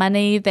making the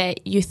money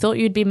that you thought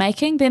you'd be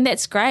making, then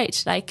that's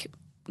great. Like,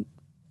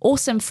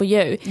 awesome for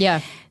you.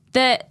 Yeah.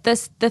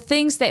 The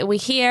things that we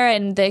hear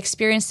and the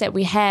experience that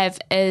we have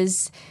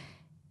is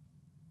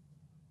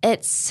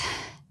it's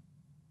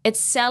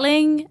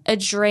selling a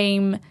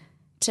dream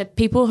to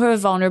people who are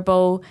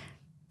vulnerable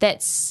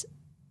that's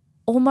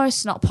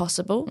almost not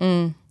possible.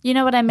 You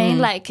know what I mean?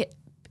 Like,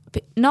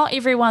 not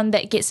everyone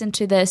that gets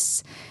into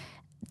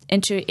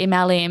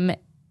MLM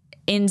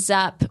ends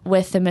up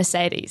with a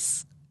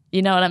Mercedes.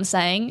 You know what I'm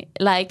saying?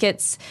 Like,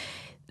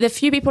 the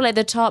few people at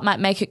the top might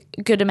make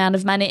a good amount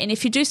of money. And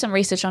if you do some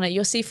research on it,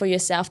 you'll see for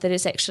yourself that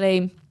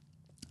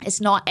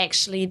it's not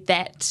actually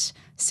that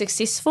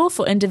successful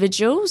for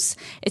individuals.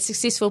 It's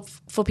successful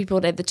for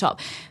people at the top.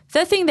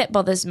 The thing that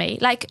bothers me,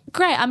 like,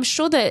 great, I'm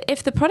sure that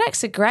if the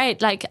products are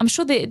great, like, I'm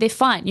sure they're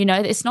fine. You know,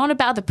 it's not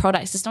about the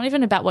products. It's not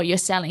even about what you're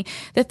selling.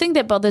 The thing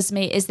that bothers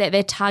me is that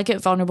they target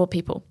vulnerable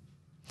people,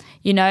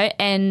 you know,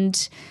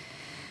 and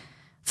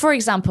for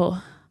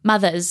example,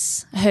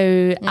 mothers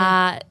who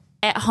are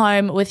at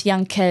home with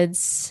young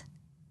kids,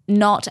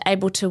 not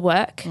able to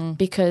work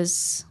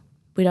because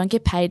we don't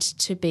get paid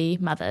to be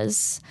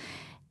mothers.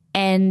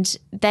 And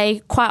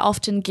they quite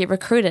often get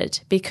recruited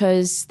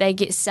because they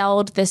get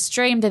sold this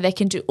dream that they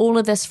can do all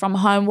of this from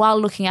home while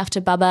looking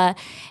after Bubba,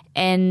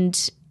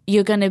 and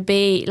you're going to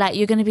be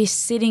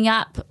setting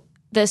up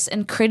this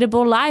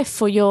incredible life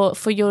for your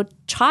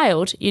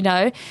child, you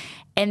know,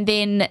 and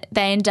then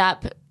they end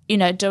up, you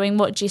know, doing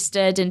what Jess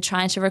did and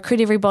trying to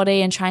recruit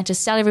everybody and trying to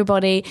sell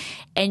everybody,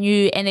 and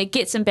it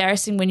gets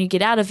embarrassing when you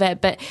get out of it,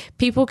 but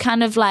people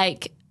kind of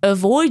like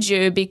avoid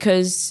you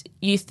because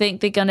you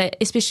think they're gonna,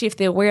 especially if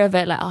they're aware of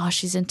it, like, oh,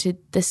 she's into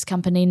this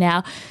company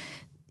now,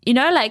 you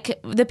know,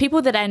 like the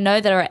people that I know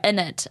that are in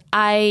it,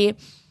 I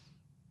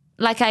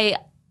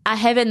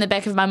have it in the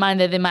back of my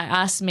mind that they might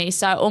ask me,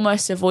 so I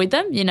almost avoid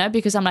them, you know,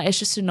 because I'm like, it's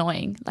just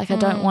annoying, like I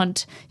don't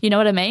want, you know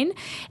what I mean?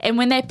 And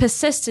when they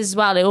persist as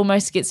well, it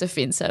almost gets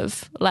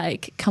offensive,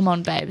 like, come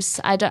on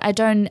babes,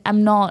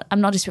 I'm not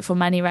desperate for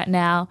money right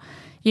now.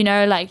 You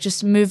know, like,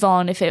 just move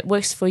on. If it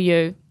works for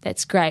you,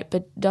 that's great,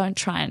 but don't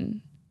try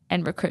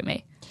and recruit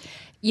me.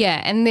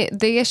 Yeah, and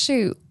the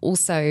issue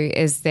also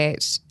is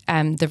that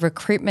the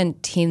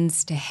recruitment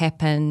tends to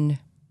happen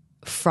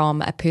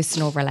from a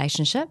personal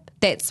relationship.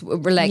 That's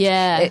like,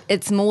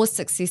 it's more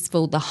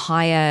successful the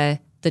higher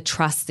the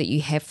trust that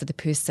you have for the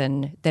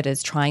person that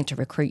is trying to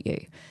recruit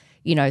you.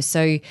 You know,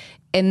 so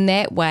in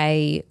that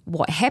way,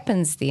 what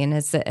happens then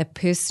is that a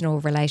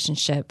personal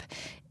relationship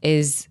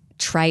is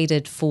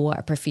traded for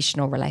a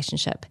professional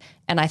relationship,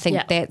 and I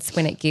think that's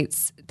when it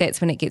gets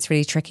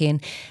really tricky.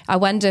 And I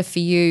wonder for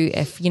you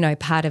if, you know,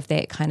 part of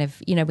that kind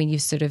of, you know, when you're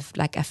sort of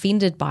like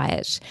offended by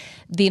it,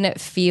 then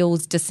it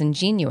feels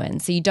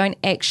disingenuous, so you don't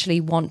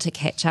actually want to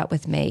catch up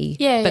with me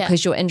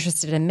because you're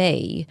interested in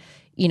me.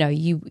 You know,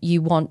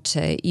 you want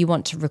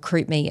to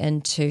recruit me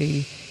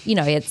into, you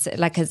know, it's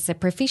like it's a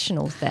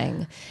professional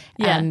thing.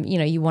 You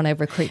know, you want to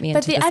recruit me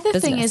into this business. But the other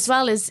thing as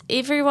well is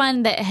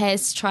everyone that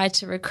has tried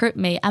to recruit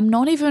me, I'm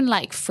not even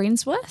like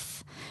friends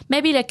with.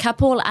 Maybe the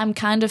couple I'm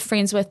kind of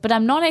friends with, but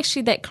I'm not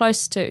actually that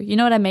close to. You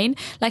know what I mean?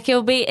 Like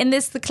it'll be, and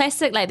there's the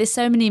classic, like there's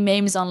so many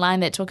memes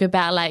online that talk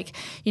about like,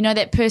 you know,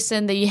 that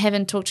person that you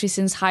haven't talked to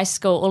since high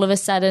school all of a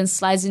sudden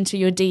slides into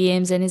your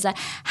DMs and is like,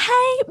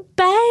 hey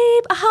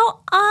babe,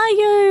 how are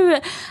you?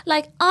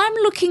 Like, I'm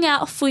looking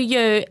out for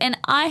you and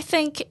I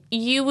think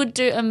you would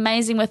do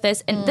amazing with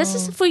this, and this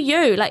is for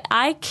you. Like,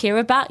 I care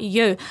about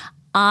you.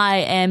 I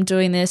am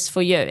doing this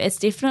for you. It's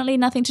definitely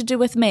nothing to do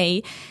with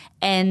me.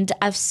 And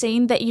I've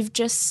seen that you've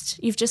just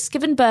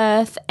given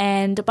birth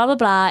and blah, blah,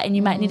 blah, and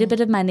you might need a bit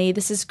of money.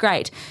 This is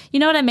great. You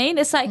know what I mean?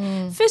 It's like,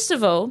 first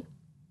of all,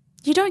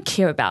 you don't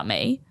care about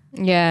me.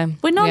 Yeah.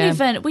 We're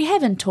not we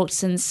haven't talked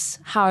since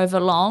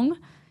however long.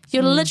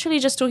 You're literally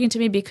just talking to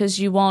me because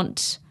you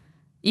want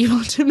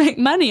to make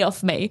money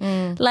off me.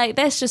 Like,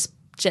 that's just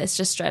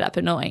straight up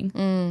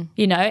annoying,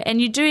 you know? And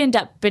you do end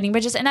up burning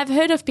bridges. And I've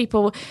heard of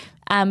people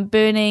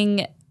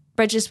burning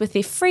bridges with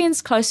their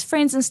friends, close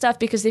friends and stuff,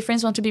 because their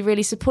friends want to be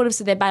really supportive,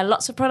 so they buy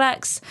lots of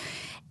products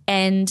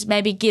and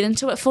maybe get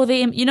into it for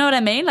them. You know what I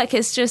mean? Like,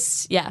 it's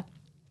just, yeah.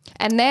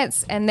 And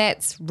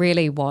that's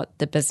really what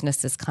the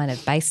business is kind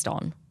of based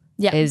on.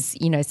 Yeah. Is,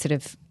 you know, sort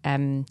of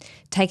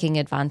taking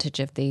advantage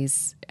of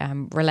these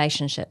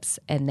relationships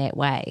in that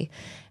way.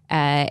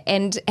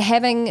 And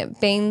having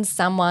been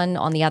someone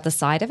on the other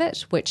side of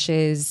it, which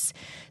is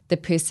the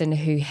person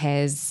who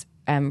has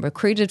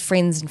recruited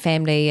friends and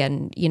family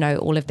and, you know,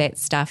 all of that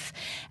stuff,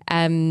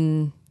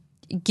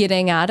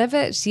 getting out of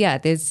it,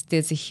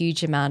 there's a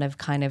huge amount of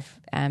kind of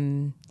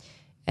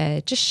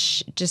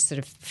just sort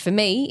of, for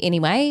me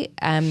anyway,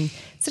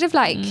 sort of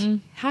like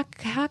how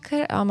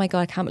could, oh my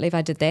God, I can't believe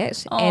I did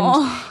that.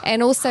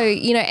 And also,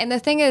 you know, and the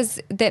thing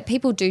is that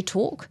people do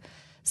talk.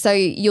 So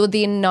you're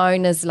then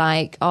known as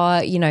like,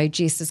 oh, you know,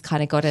 Jess has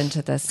kind of got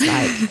into this,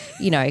 like,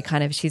 you know,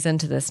 kind of she's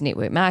into this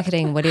network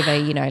marketing, whatever,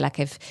 you know, like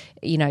if,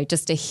 you know,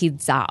 just a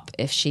heads up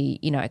if she,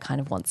 you know,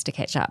 kind of wants to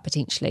catch up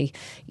potentially,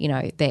 you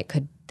know, that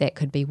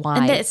could be why.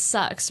 And that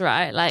sucks,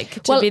 right?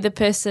 Like to be the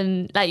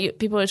person, like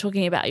people are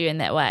talking about you in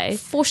that way.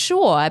 For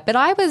sure. But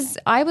I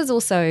was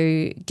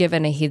also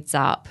given a heads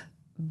up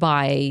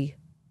by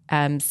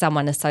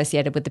someone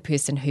associated with the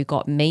person who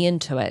got me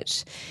into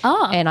it.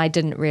 And it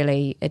didn't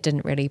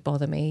really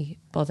bother me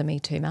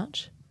too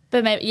much.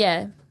 But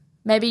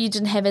maybe you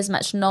didn't have as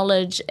much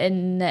knowledge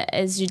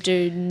as you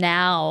do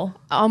now.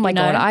 Oh my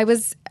God,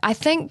 I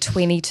think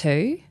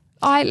 22.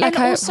 I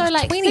was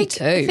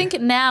 22.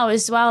 Think now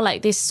as well,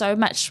 like there's so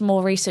much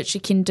more research you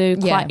can do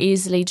quite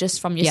easily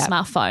just from your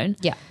smartphone.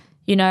 Yeah.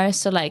 You know,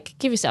 so like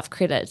give yourself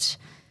credit.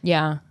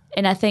 Yeah.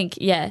 And I think,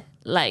 I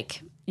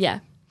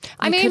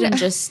mean- couldn't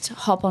just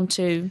hop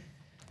onto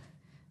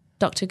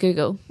Dr.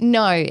 Google.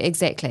 No,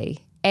 exactly.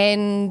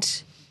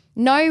 And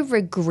no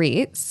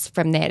regrets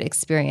from that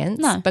experience.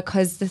 No.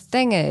 Because the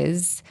thing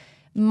is,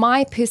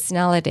 my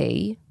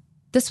personality,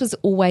 this was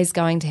always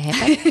going to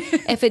happen.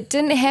 If it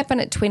didn't happen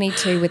at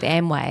 22 with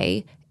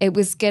Amway, it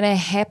was going to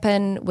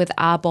happen with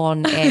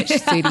Arbonne at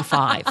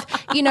 35.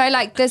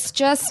 Like this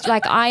just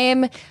like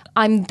I'm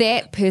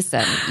that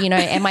person,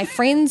 and my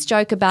friends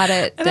joke about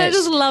it. And I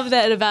just love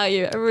that about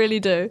you. I really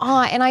do.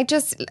 Oh, and I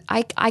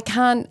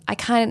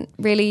can't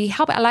really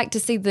help it. I like to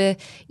see the,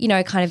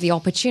 kind of the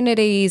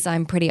opportunities.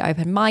 I'm pretty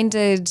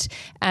open-minded.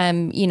 I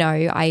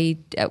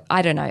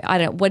don't know,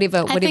 whatever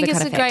I think kind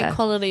it's of a factor. great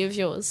quality of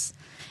yours.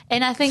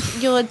 And I think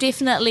you're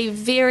definitely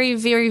very,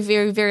 very,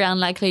 very, very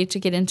unlikely to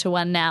get into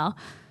one now.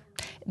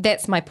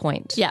 That's my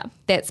point. Yeah.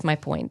 That's my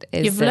point.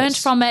 You've learned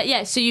from it.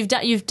 Yeah. So you've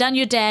done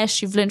your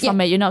dash. You've learned from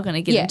it. You're not going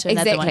to get into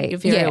another one. You're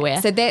very aware.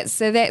 So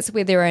that's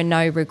where there are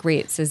no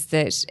regrets, is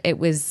that it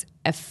was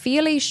a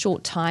fairly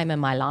short time in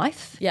my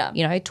life.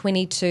 Yeah.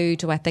 22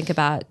 to I think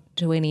about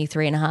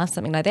 23 and a half,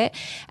 something like that.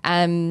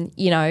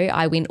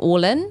 I went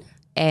all in.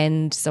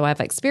 And so I've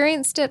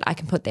experienced it. I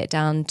can put that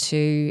down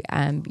to,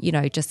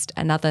 just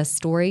another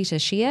story to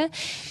share.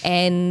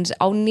 And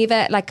I'll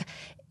never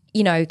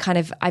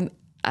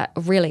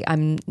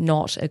I'm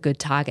not a good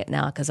target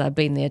now because I've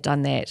been there,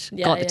 done that,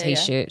 got the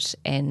T-shirt,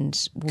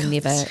 and will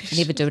never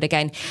do it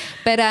again.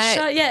 But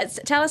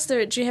tell us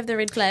do you have the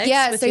red flags?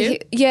 Yeah, with so you?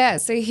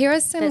 So here are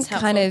some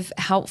kind of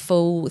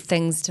helpful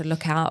things to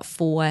look out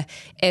for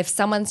if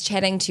someone's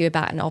chatting to you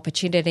about an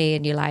opportunity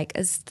and you're like,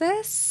 is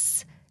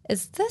this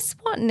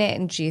what Nat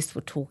and Jess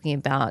were talking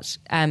about?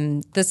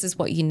 This is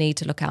what you need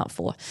to look out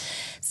for.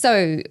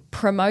 So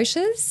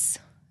promoters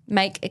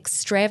make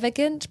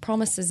extravagant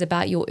promises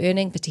about your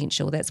earning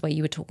potential. That's what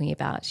you were talking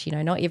about.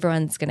 Not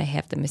everyone's going to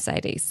have the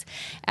Mercedes.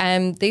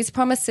 These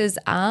promises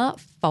are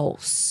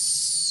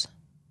false.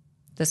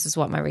 This is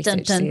what my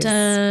research says.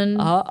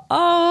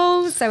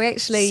 So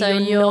actually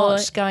you're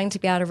not going to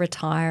be able to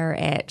retire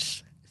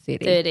at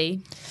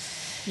 30.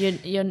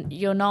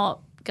 You're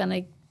not going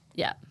to,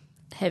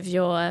 have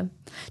your...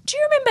 Do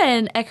you remember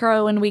in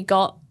Akaro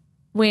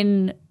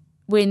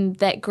when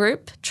that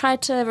group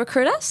tried to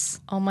recruit us?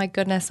 Oh my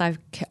goodness,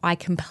 I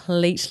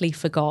completely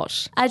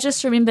forgot. I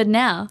just remembered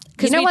now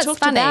because we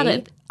talked about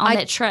it on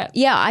that trip.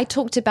 Yeah, I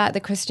talked about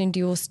the Christian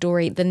Dior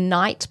story the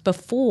night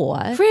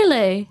before.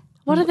 Really?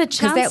 What are the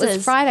chances? Because that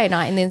was Friday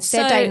night, and then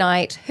Saturday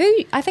night.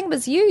 I think it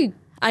was you.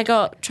 I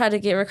tried to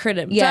get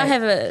recruited. Yeah.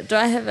 Do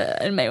I have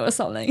it in me or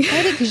something?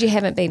 Maybe because you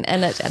haven't been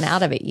in it and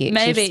out of it yet.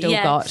 Maybe, You've still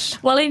got...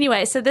 Well,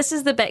 anyway, so this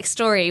is the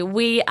backstory.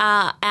 We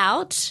are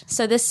out.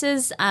 So this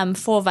is 4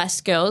 of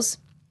us girls.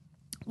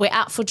 We're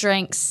out for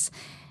drinks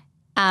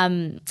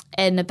in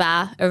the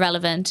bar,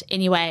 irrelevant.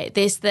 Anyway,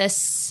 there's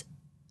this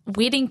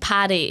wedding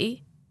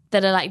party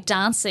that are like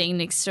dancing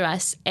next to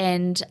us,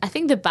 and I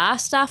think the bar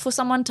staff or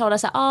someone told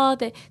us,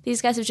 these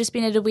guys have just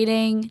been at a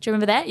wedding. Do you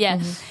remember that? Yeah.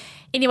 Mm-hmm.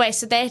 Anyway,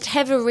 so they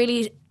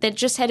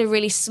just had a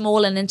really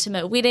small and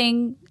intimate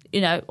wedding,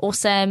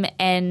 awesome,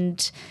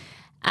 and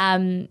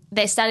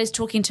they started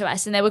talking to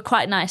us, and they were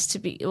quite nice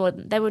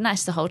they were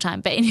nice the whole time.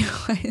 But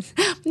anyways,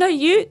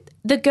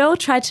 the girl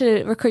tried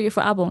to recruit you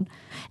for Arbonne,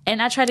 and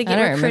I tried to get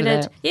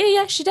recruited.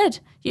 Yeah, she did.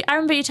 I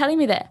remember you telling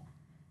me that.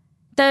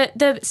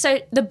 So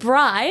the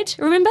bride,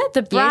 remember?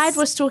 The bride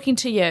was talking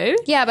to you.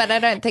 Yeah, but I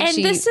don't think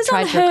she this is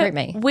tried on to recruit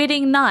me.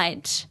 Wedding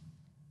night.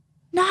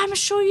 No, I'm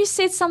sure you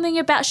said something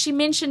about, she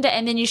mentioned it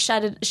and then you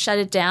shut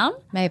it down.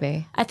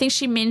 Maybe. I think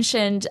she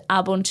mentioned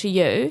Arbonne to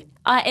you.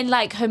 And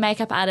like her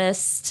makeup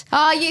artist.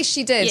 Oh, yes,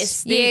 she did.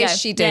 Yes,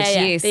 she did.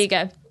 Yeah, yes. There you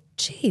go.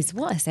 Jeez,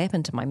 what has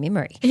happened to my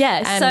memory?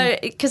 Yeah, so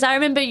because I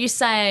remember you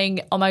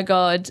saying, oh my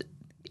God,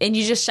 and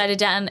you just shut it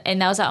down,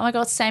 and I was like, oh my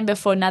God, same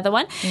before another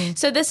one.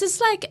 So this is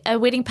like a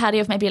wedding party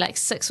of maybe like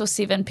 6 or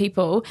 7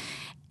 people.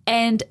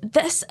 And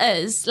this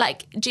is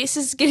like Jess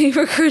is getting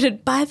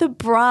recruited by the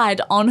bride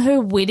on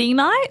her wedding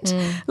night.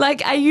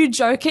 Like, are you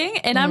joking?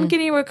 And I'm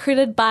getting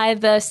recruited by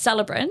the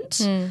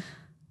celebrant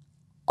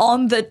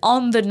on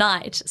the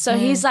night. So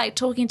he's like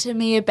talking to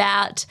me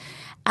about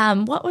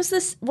what was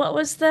this? What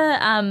was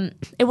the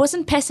it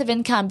wasn't passive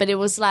income, but it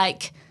was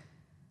like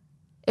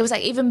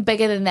even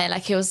bigger than that.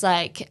 Like, it was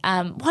like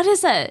what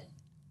is it?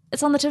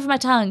 It's on the tip of my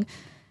tongue.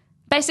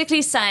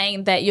 Basically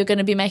saying that you're going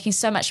to be making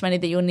so much money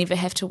that you'll never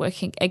have to work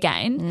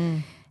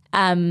again.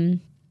 And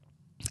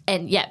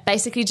yeah,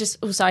 basically just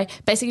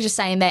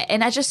saying that.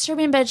 And I just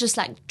remember just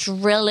like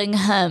drilling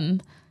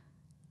him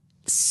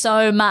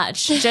so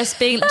much, just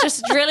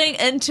drilling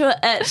into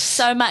it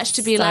so much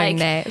to be so like,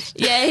 Nat.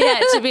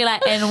 yeah, to be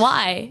like, and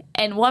why?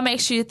 And what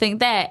makes you think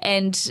that?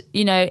 And,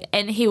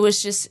 and he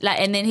was just like,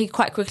 and then he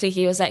quite quickly,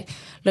 he was like,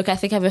 look, I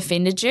think I've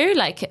offended you.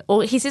 Like,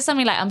 or he said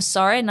something like, I'm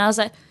sorry. And I was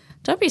like,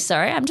 don't be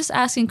sorry. I'm just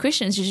asking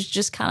questions. You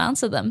just can't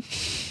answer them.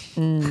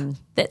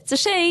 That's a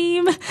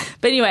shame.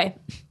 But anyway,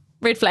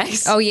 red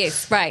flags. Oh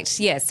yes, right.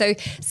 Yeah. So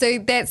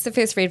that's the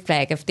first red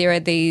flag. If there are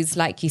these,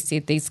 like you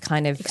said, these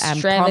kind of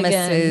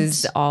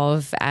promises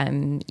of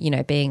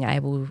being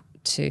able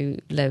to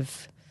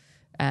live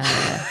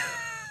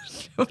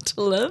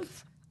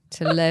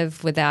to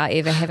live without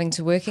ever having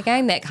to work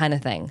again, that kind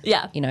of thing.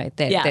 Yeah.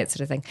 That sort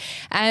of thing.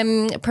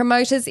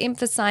 Promoters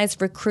emphasize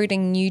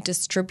recruiting new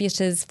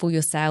distributors for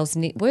your sales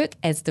network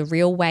as the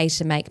real way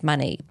to make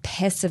money,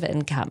 passive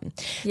income.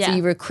 Yeah. So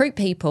you recruit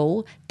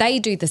people, they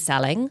do the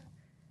selling,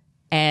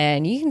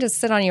 and you can just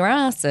sit on your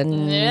ass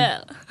and,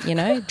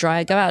 go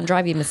out and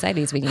drive your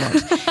Mercedes when you want.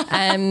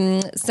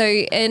 So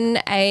in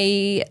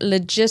a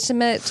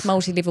legitimate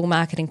multi-level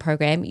marketing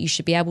program, you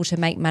should be able to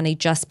make money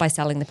just by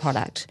selling the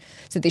product.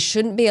 So there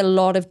shouldn't be a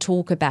lot of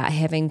talk about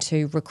having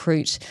to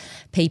recruit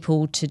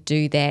people to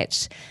do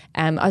that.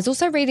 I was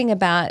also reading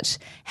about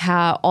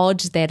how odd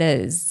that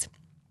is.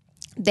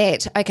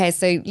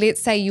 So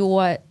let's say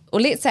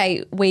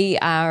we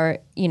are,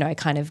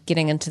 kind of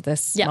getting into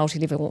this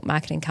multi-level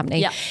marketing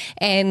company,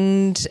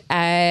 and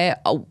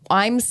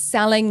I'm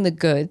selling the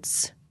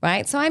goods,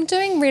 right? So I'm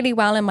doing really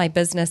well in my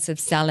business of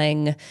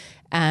selling,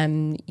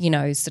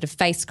 sort of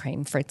face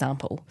cream, for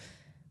example,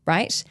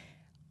 right?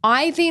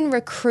 I then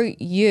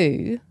recruit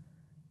you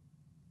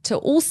to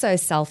also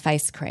sell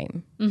face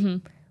cream. Mm-hmm.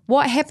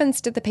 What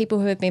happens to the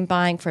people who have been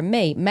buying from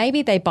me?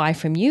 Maybe they buy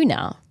from you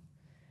now.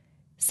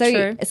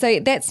 So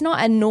that's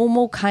not a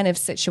normal kind of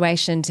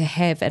situation to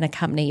have in a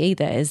company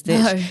either, is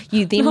that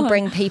you then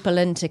bring people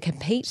in to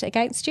compete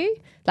against you.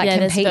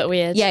 That's a bit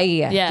weird.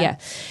 Yeah.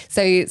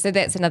 So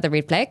that's another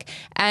red flag.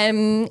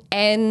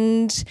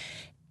 And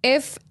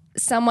if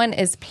someone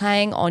is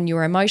playing on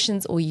your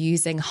emotions or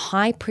using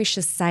high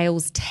pressure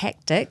sales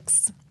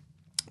tactics,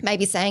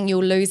 maybe saying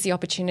you'll lose the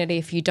opportunity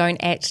if you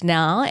don't act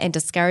now and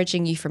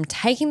discouraging you from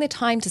taking the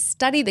time to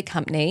study the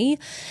company,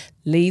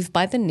 leave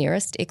by the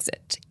nearest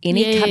exit.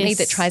 Any company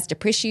that tries to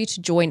pressure you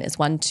to join is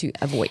one to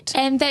avoid.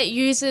 And that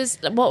uses,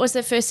 what was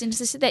the first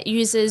sentence? That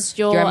uses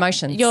your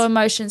emotions. Your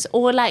emotions.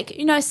 Or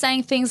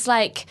saying things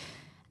like,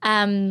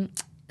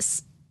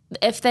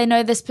 if they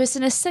know this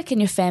person is sick in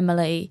your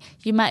family,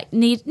 you might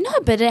need,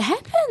 but it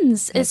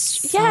happens. It's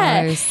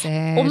so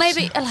sad. Or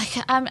maybe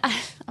I'm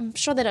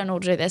sure they don't all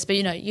do this, but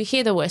you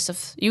hear the worst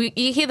of you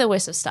hear the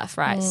worst of stuff,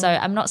 right? So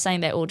I'm not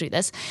saying they all do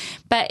this,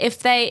 but if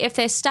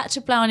they start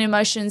to blow on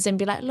emotions and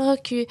be like,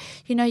 look,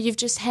 you've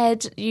just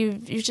had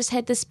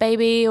this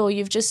baby, or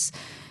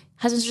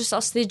husband's just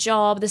lost their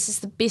job, this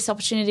is the best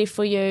opportunity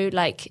for you,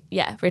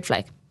 red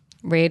flag.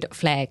 Red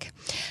flag.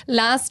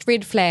 Last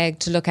red flag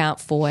to look out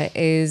for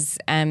is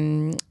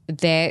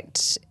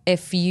that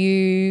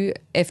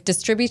if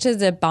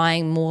distributors are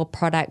buying more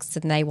products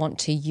than they want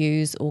to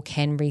use or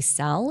can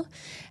resell,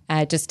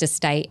 just to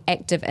stay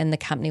active in the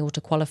company or to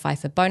qualify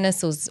for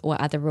bonuses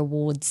or other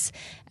rewards,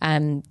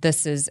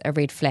 this is a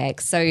red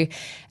flag. So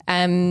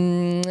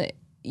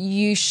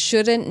you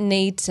shouldn't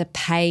need to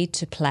pay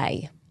to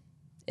play,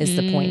 is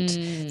the point.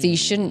 So you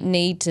shouldn't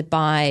need to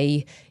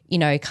buy,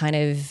 I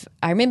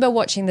remember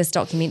watching this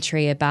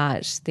documentary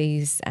about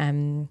these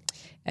company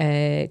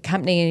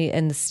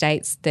in the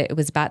States that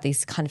was about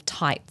these kind of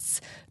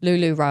tights,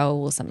 LuLaRoe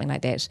or something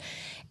like that.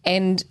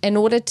 And in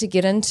order to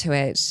get into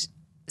it,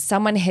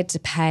 someone had to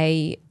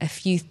pay a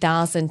few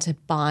thousand to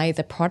buy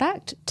the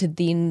product to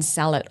then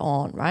sell it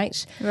on,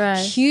 right? Right.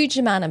 Huge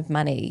amount of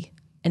money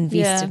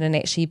invested in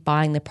actually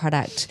buying the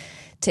product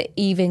to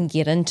even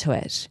get into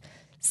it.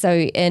 So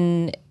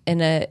in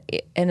a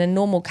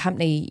normal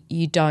company,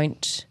 you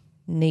don't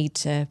need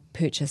to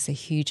purchase a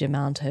huge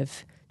amount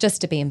of just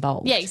to be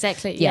involved. Yeah,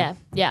 exactly. Yeah.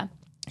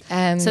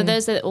 So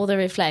those are all the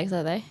red flags,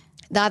 are they?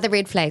 They're the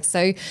red flags.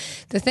 So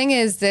the thing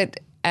is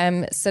that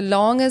so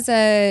long as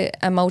a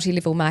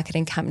multi-level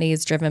marketing company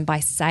is driven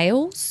by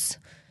sales,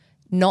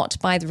 not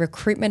by the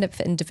recruitment of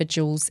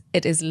individuals,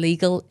 it is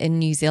legal in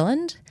New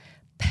Zealand.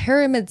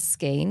 Pyramid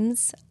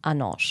schemes are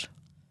not.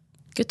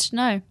 Good to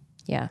know.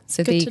 Yeah.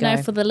 So Good there you to go.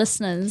 know for the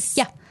listeners.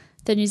 Yeah.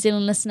 The New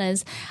Zealand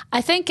listeners.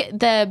 I think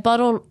the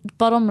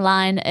bottom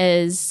line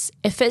is,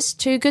 if it's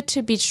too good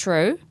to be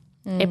true,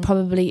 it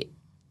probably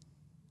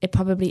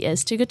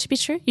is too good to be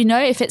true.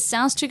 If it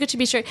sounds too good to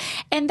be true.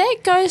 And that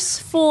goes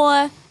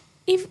for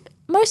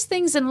most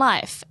things in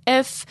life.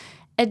 If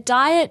a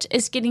diet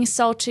is getting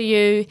sold to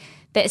you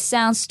that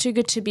sounds too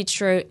good to be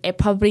true, it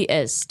probably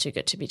is too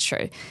good to be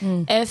true.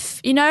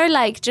 If,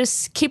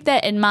 just keep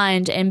that in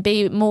mind and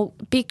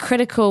be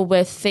critical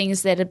with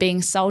things that are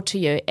being sold to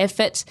you. If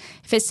it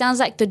sounds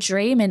like the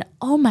dream and,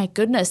 oh my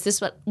goodness,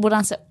 this would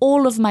answer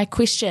all of my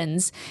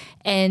questions,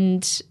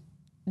 and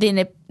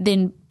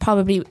then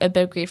probably a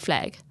big red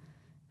flag.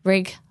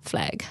 Red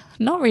flag.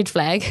 Not red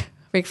flag.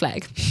 Red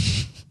flag.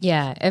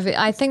 Yeah,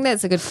 I think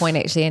that's a good point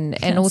actually,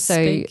 and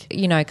also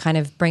kind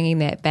of bringing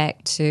that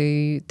back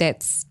to,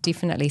 that's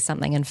definitely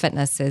something in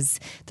fitness, is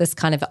this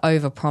kind of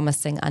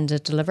over-promising,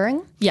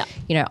 under-delivering. Yeah,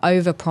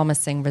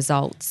 over-promising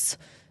results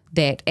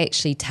that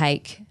actually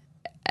take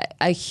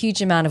a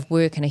huge amount of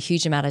work and a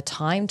huge amount of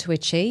time to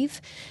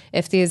achieve.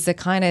 If there's a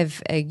kind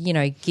of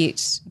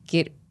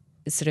get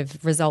sort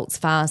of results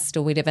fast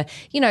or whatever.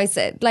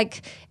 So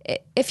like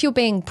if you're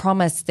being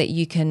promised that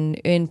you can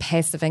earn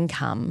passive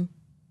income,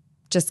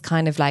 just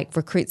kind of like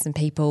recruit some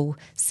people,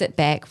 sit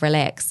back,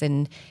 relax,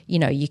 and,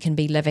 you can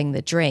be living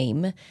the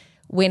dream,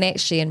 when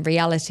actually in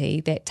reality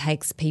that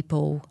takes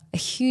people a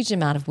huge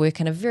amount of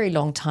work and a very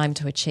long time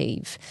to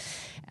achieve.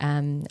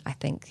 I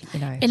think,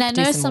 And I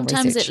know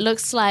sometimes it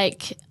looks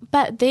like,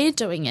 but they're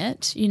doing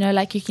it,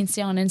 like you can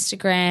see on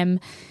Instagram,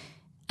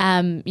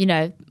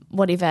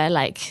 whatever,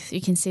 like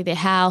you can see their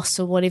house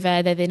or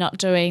whatever that they're not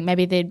doing.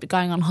 Maybe they're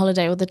going on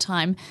holiday all the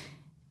time.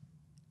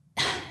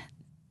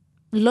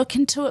 Look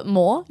into it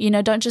more,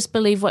 don't just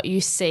believe what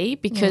you see,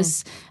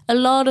 because a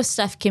lot of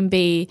stuff can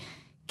be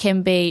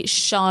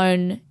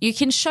shown. You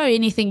can show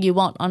anything you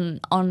want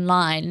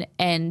online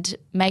and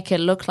make it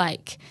look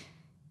like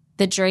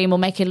the dream or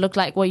make it look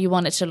like what you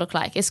want it to look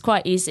like. It's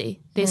quite easy.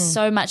 There's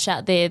so much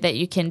out there that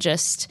you can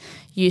just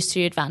use to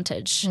your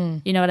advantage.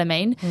 You know what I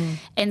mean?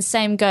 And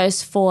same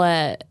goes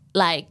for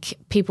like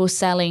people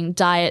selling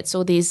diets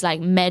or these like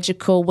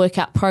magical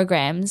workout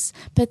programs,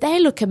 but they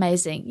look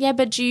amazing. Yeah,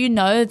 but do you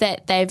know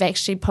that they've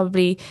actually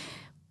probably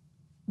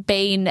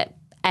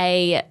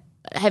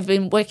have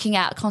been working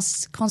out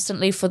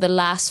constantly for the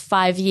last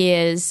 5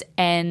 years,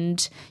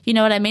 and you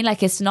know what I mean?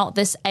 Like it's not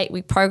this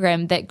 8-week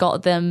program that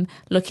got them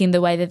looking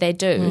the way that they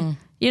do.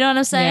 You know what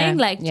I'm saying?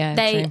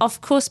 True.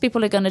 Of course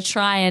people are going to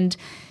try and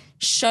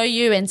show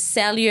you and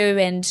sell you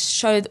and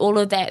show all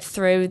of that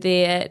through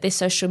their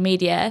social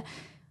media.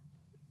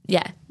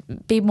 Yeah,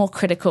 be more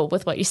critical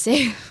with what you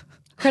see.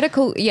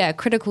 Critical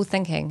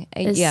thinking.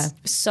 Is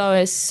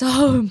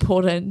so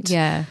important.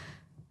 Yeah.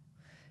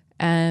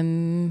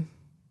 Yeah.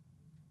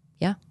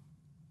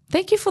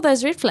 Thank you for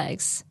those red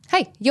flags.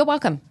 Hey, you're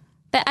welcome.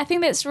 I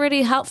think that's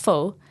really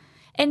helpful.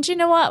 And do you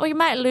know what? We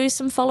might lose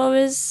some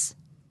followers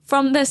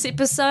from this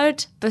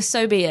episode, but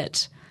so be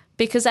it.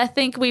 Because I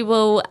think we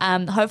will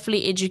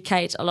hopefully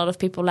educate a lot of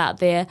people out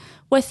there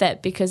with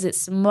it, because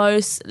it's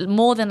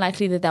more than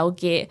likely that they'll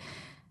get,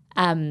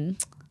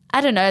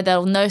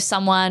 they'll know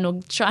someone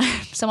or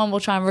someone will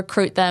try and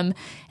recruit them,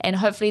 and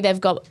hopefully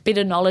they've got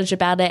better knowledge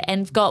about it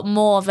and got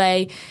more of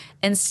a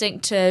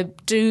instinct to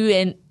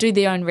do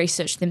their own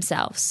research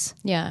themselves.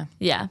 Yeah.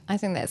 Yeah. I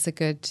think that's a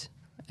good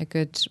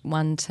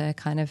one to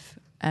kind of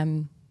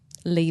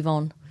leave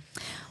on.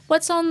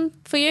 What's on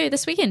for you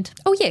this weekend?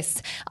 Oh,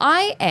 yes.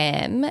 I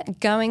am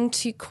going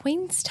to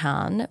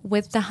Queenstown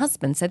with the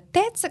husband, so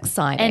that's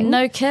exciting. And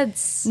no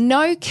kids.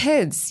 No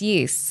kids,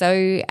 yes.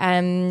 So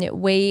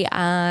we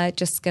are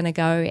just going to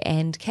go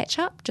and catch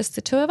up, just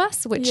the two of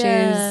us, which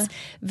is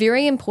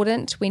very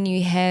important when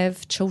you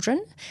have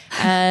children.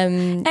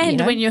 And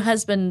when your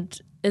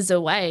husband is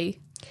away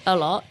a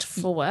lot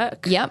for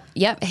work.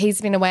 Yep.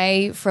 He's been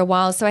away for a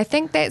while. So I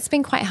think that's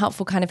been quite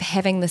helpful, kind of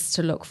having this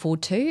to look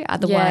forward to.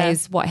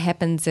 Otherwise, what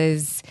happens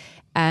is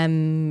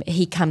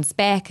he comes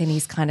back and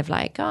he's kind of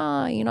like,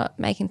 oh, you're not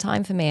making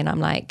time for me. And I'm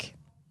like,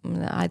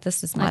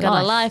 this is my life. I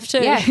got a life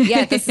too.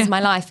 Yeah, this is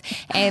my life.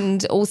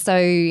 And also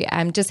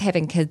just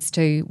having kids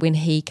too, when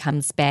he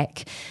comes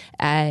back,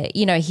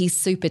 he's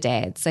super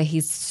dad. So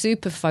he's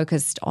super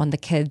focused on the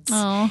kids.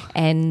 Aww.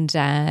 And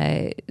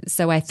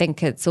so I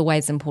think it's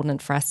always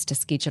important for us to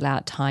schedule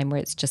out time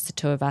where it's just the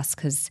two of us,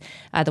 because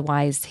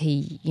otherwise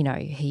he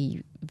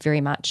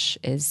very much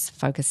is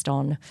focused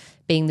on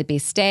being the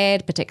best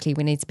dad, particularly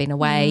when he's been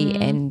away.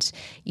 And,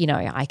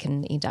 I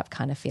can end up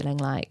kind of feeling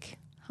like,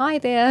 hi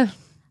there.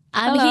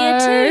 I'm hello.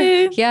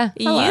 here too. Yeah.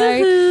 Hello.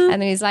 Yoo-hoo. And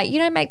then he's like, you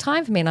don't make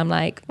time for me. And I'm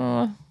like,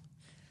 oh.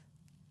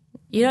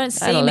 You don't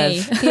see me.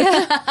 Live.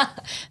 Yeah.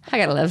 I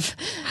got to live.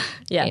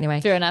 Yeah. Anyway.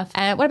 Fair enough.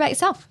 What about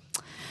yourself?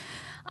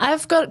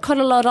 I've got quite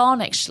a lot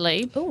on,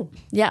 actually. Oh.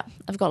 Yeah.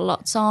 I've got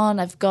lots on.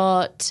 I've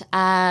got,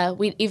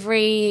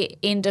 every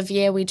end of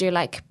year we do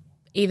like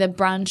either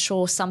brunch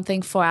or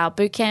something for our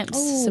boot camps.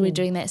 Ooh. So we're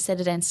doing that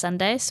Saturday and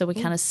Sunday. So we're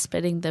kind of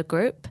splitting the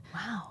group.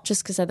 Wow.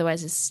 Just because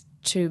otherwise it's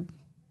too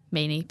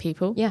many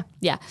people. Yeah.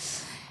 Yeah.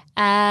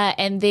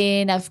 And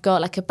then I've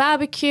got like a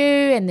barbecue,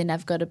 and then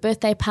I've got a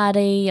birthday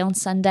party on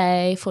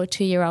Sunday for a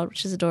 2-year-old,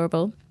 which is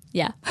adorable.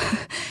 Yeah.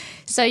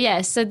 So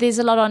there's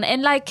a lot on.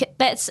 And like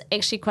that's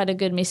actually quite a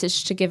good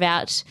message to give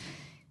out.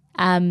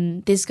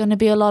 There's going to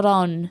be a lot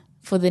on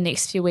for the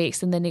next few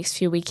weeks and the next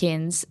few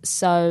weekends.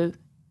 So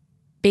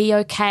be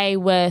okay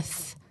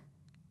with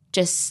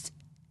just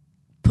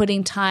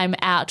putting time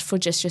out for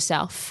just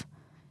yourself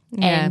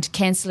and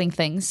cancelling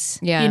things.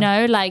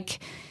 Yeah. Like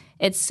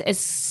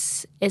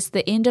it's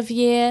the end of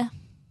year.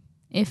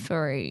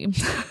 Maybe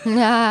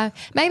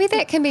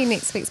that can be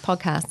next week's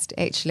podcast,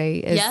 actually,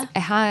 is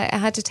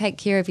how to take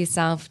care of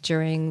yourself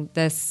during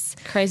this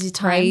crazy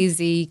time.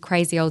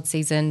 Crazy old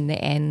season,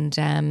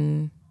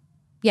 and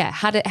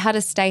how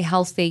to stay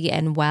healthy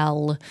and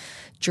well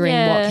during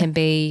what can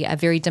be a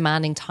very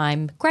demanding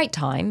time, great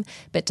time,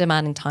 but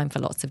demanding time for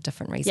lots of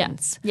different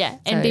reasons. Yeah.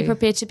 And be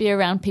prepared to be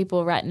around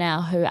people right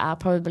now who are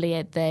probably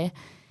at their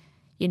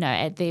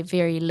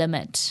very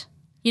limit.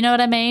 You know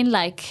what I mean?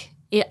 Like,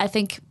 I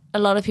think a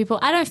lot of people,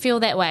 I don't feel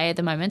that way at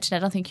the moment, and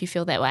I don't think you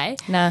feel that way.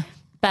 No.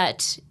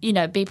 But, you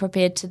know, be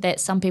prepared to that.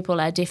 Some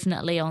people are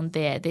definitely on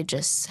there. They're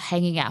just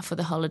hanging out for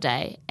the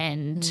holiday.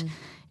 And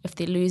if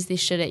they lose their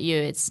shit at you,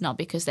 it's not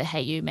because they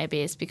hate you. Maybe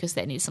it's because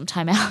they need some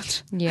time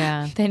out.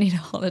 Yeah. They need a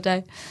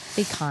holiday.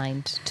 Be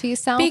kind to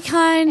yourself. Be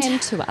kind.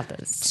 And to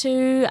others.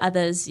 To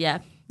others, yeah.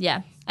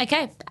 Yeah.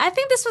 Okay. I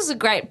think this was a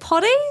great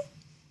potty.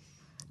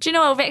 Do you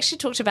know what? We've actually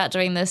talked about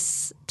doing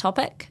this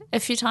topic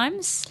a few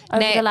times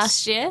over the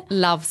last year.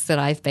 Loves that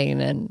I've been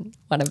in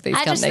one of these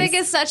companies. I just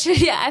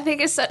think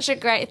it's such a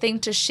great thing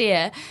to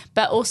share.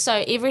 But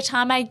also, every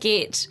time I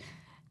get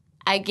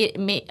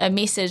a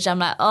message, I'm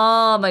like,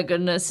 oh my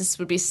goodness, this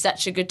would be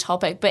such a good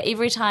topic. But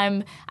every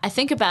time I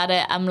think about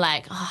it, I'm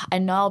like, oh, I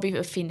know I'll be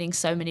offending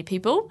so many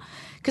people.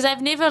 Because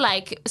I've never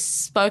like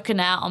spoken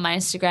out on my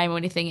Instagram or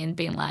anything and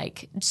been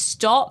like,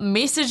 stop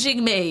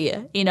messaging me,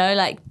 you know,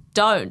 like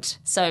don't.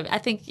 So I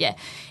think, yeah,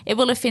 it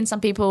will offend some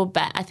people,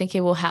 but I think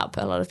it will help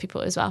a lot of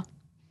people as well.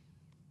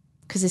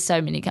 Because there's so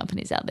many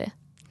companies out there.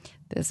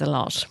 There's a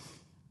lot.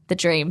 The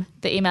dream,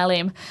 the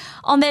MLM.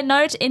 On that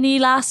note, any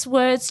last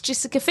words,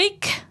 Jessica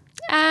Feek?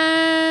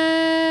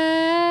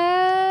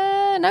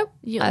 Nope.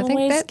 You I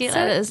always think get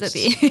that's those at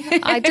the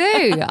end. I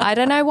do. I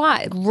don't know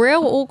why.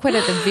 Real awkward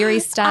at the very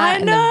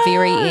start and the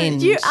very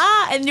end. You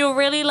are, and you're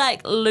really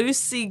like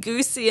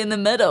loosey-goosey in the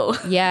middle.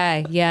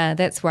 Yeah.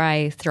 That's where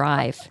I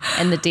thrive,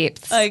 in the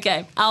depths.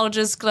 Okay, I'll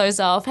just close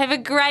off. Have a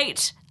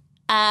great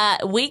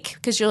week,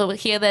 because you'll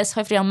hear this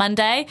hopefully on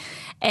Monday,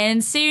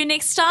 and see you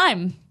next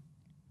time.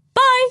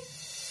 Bye.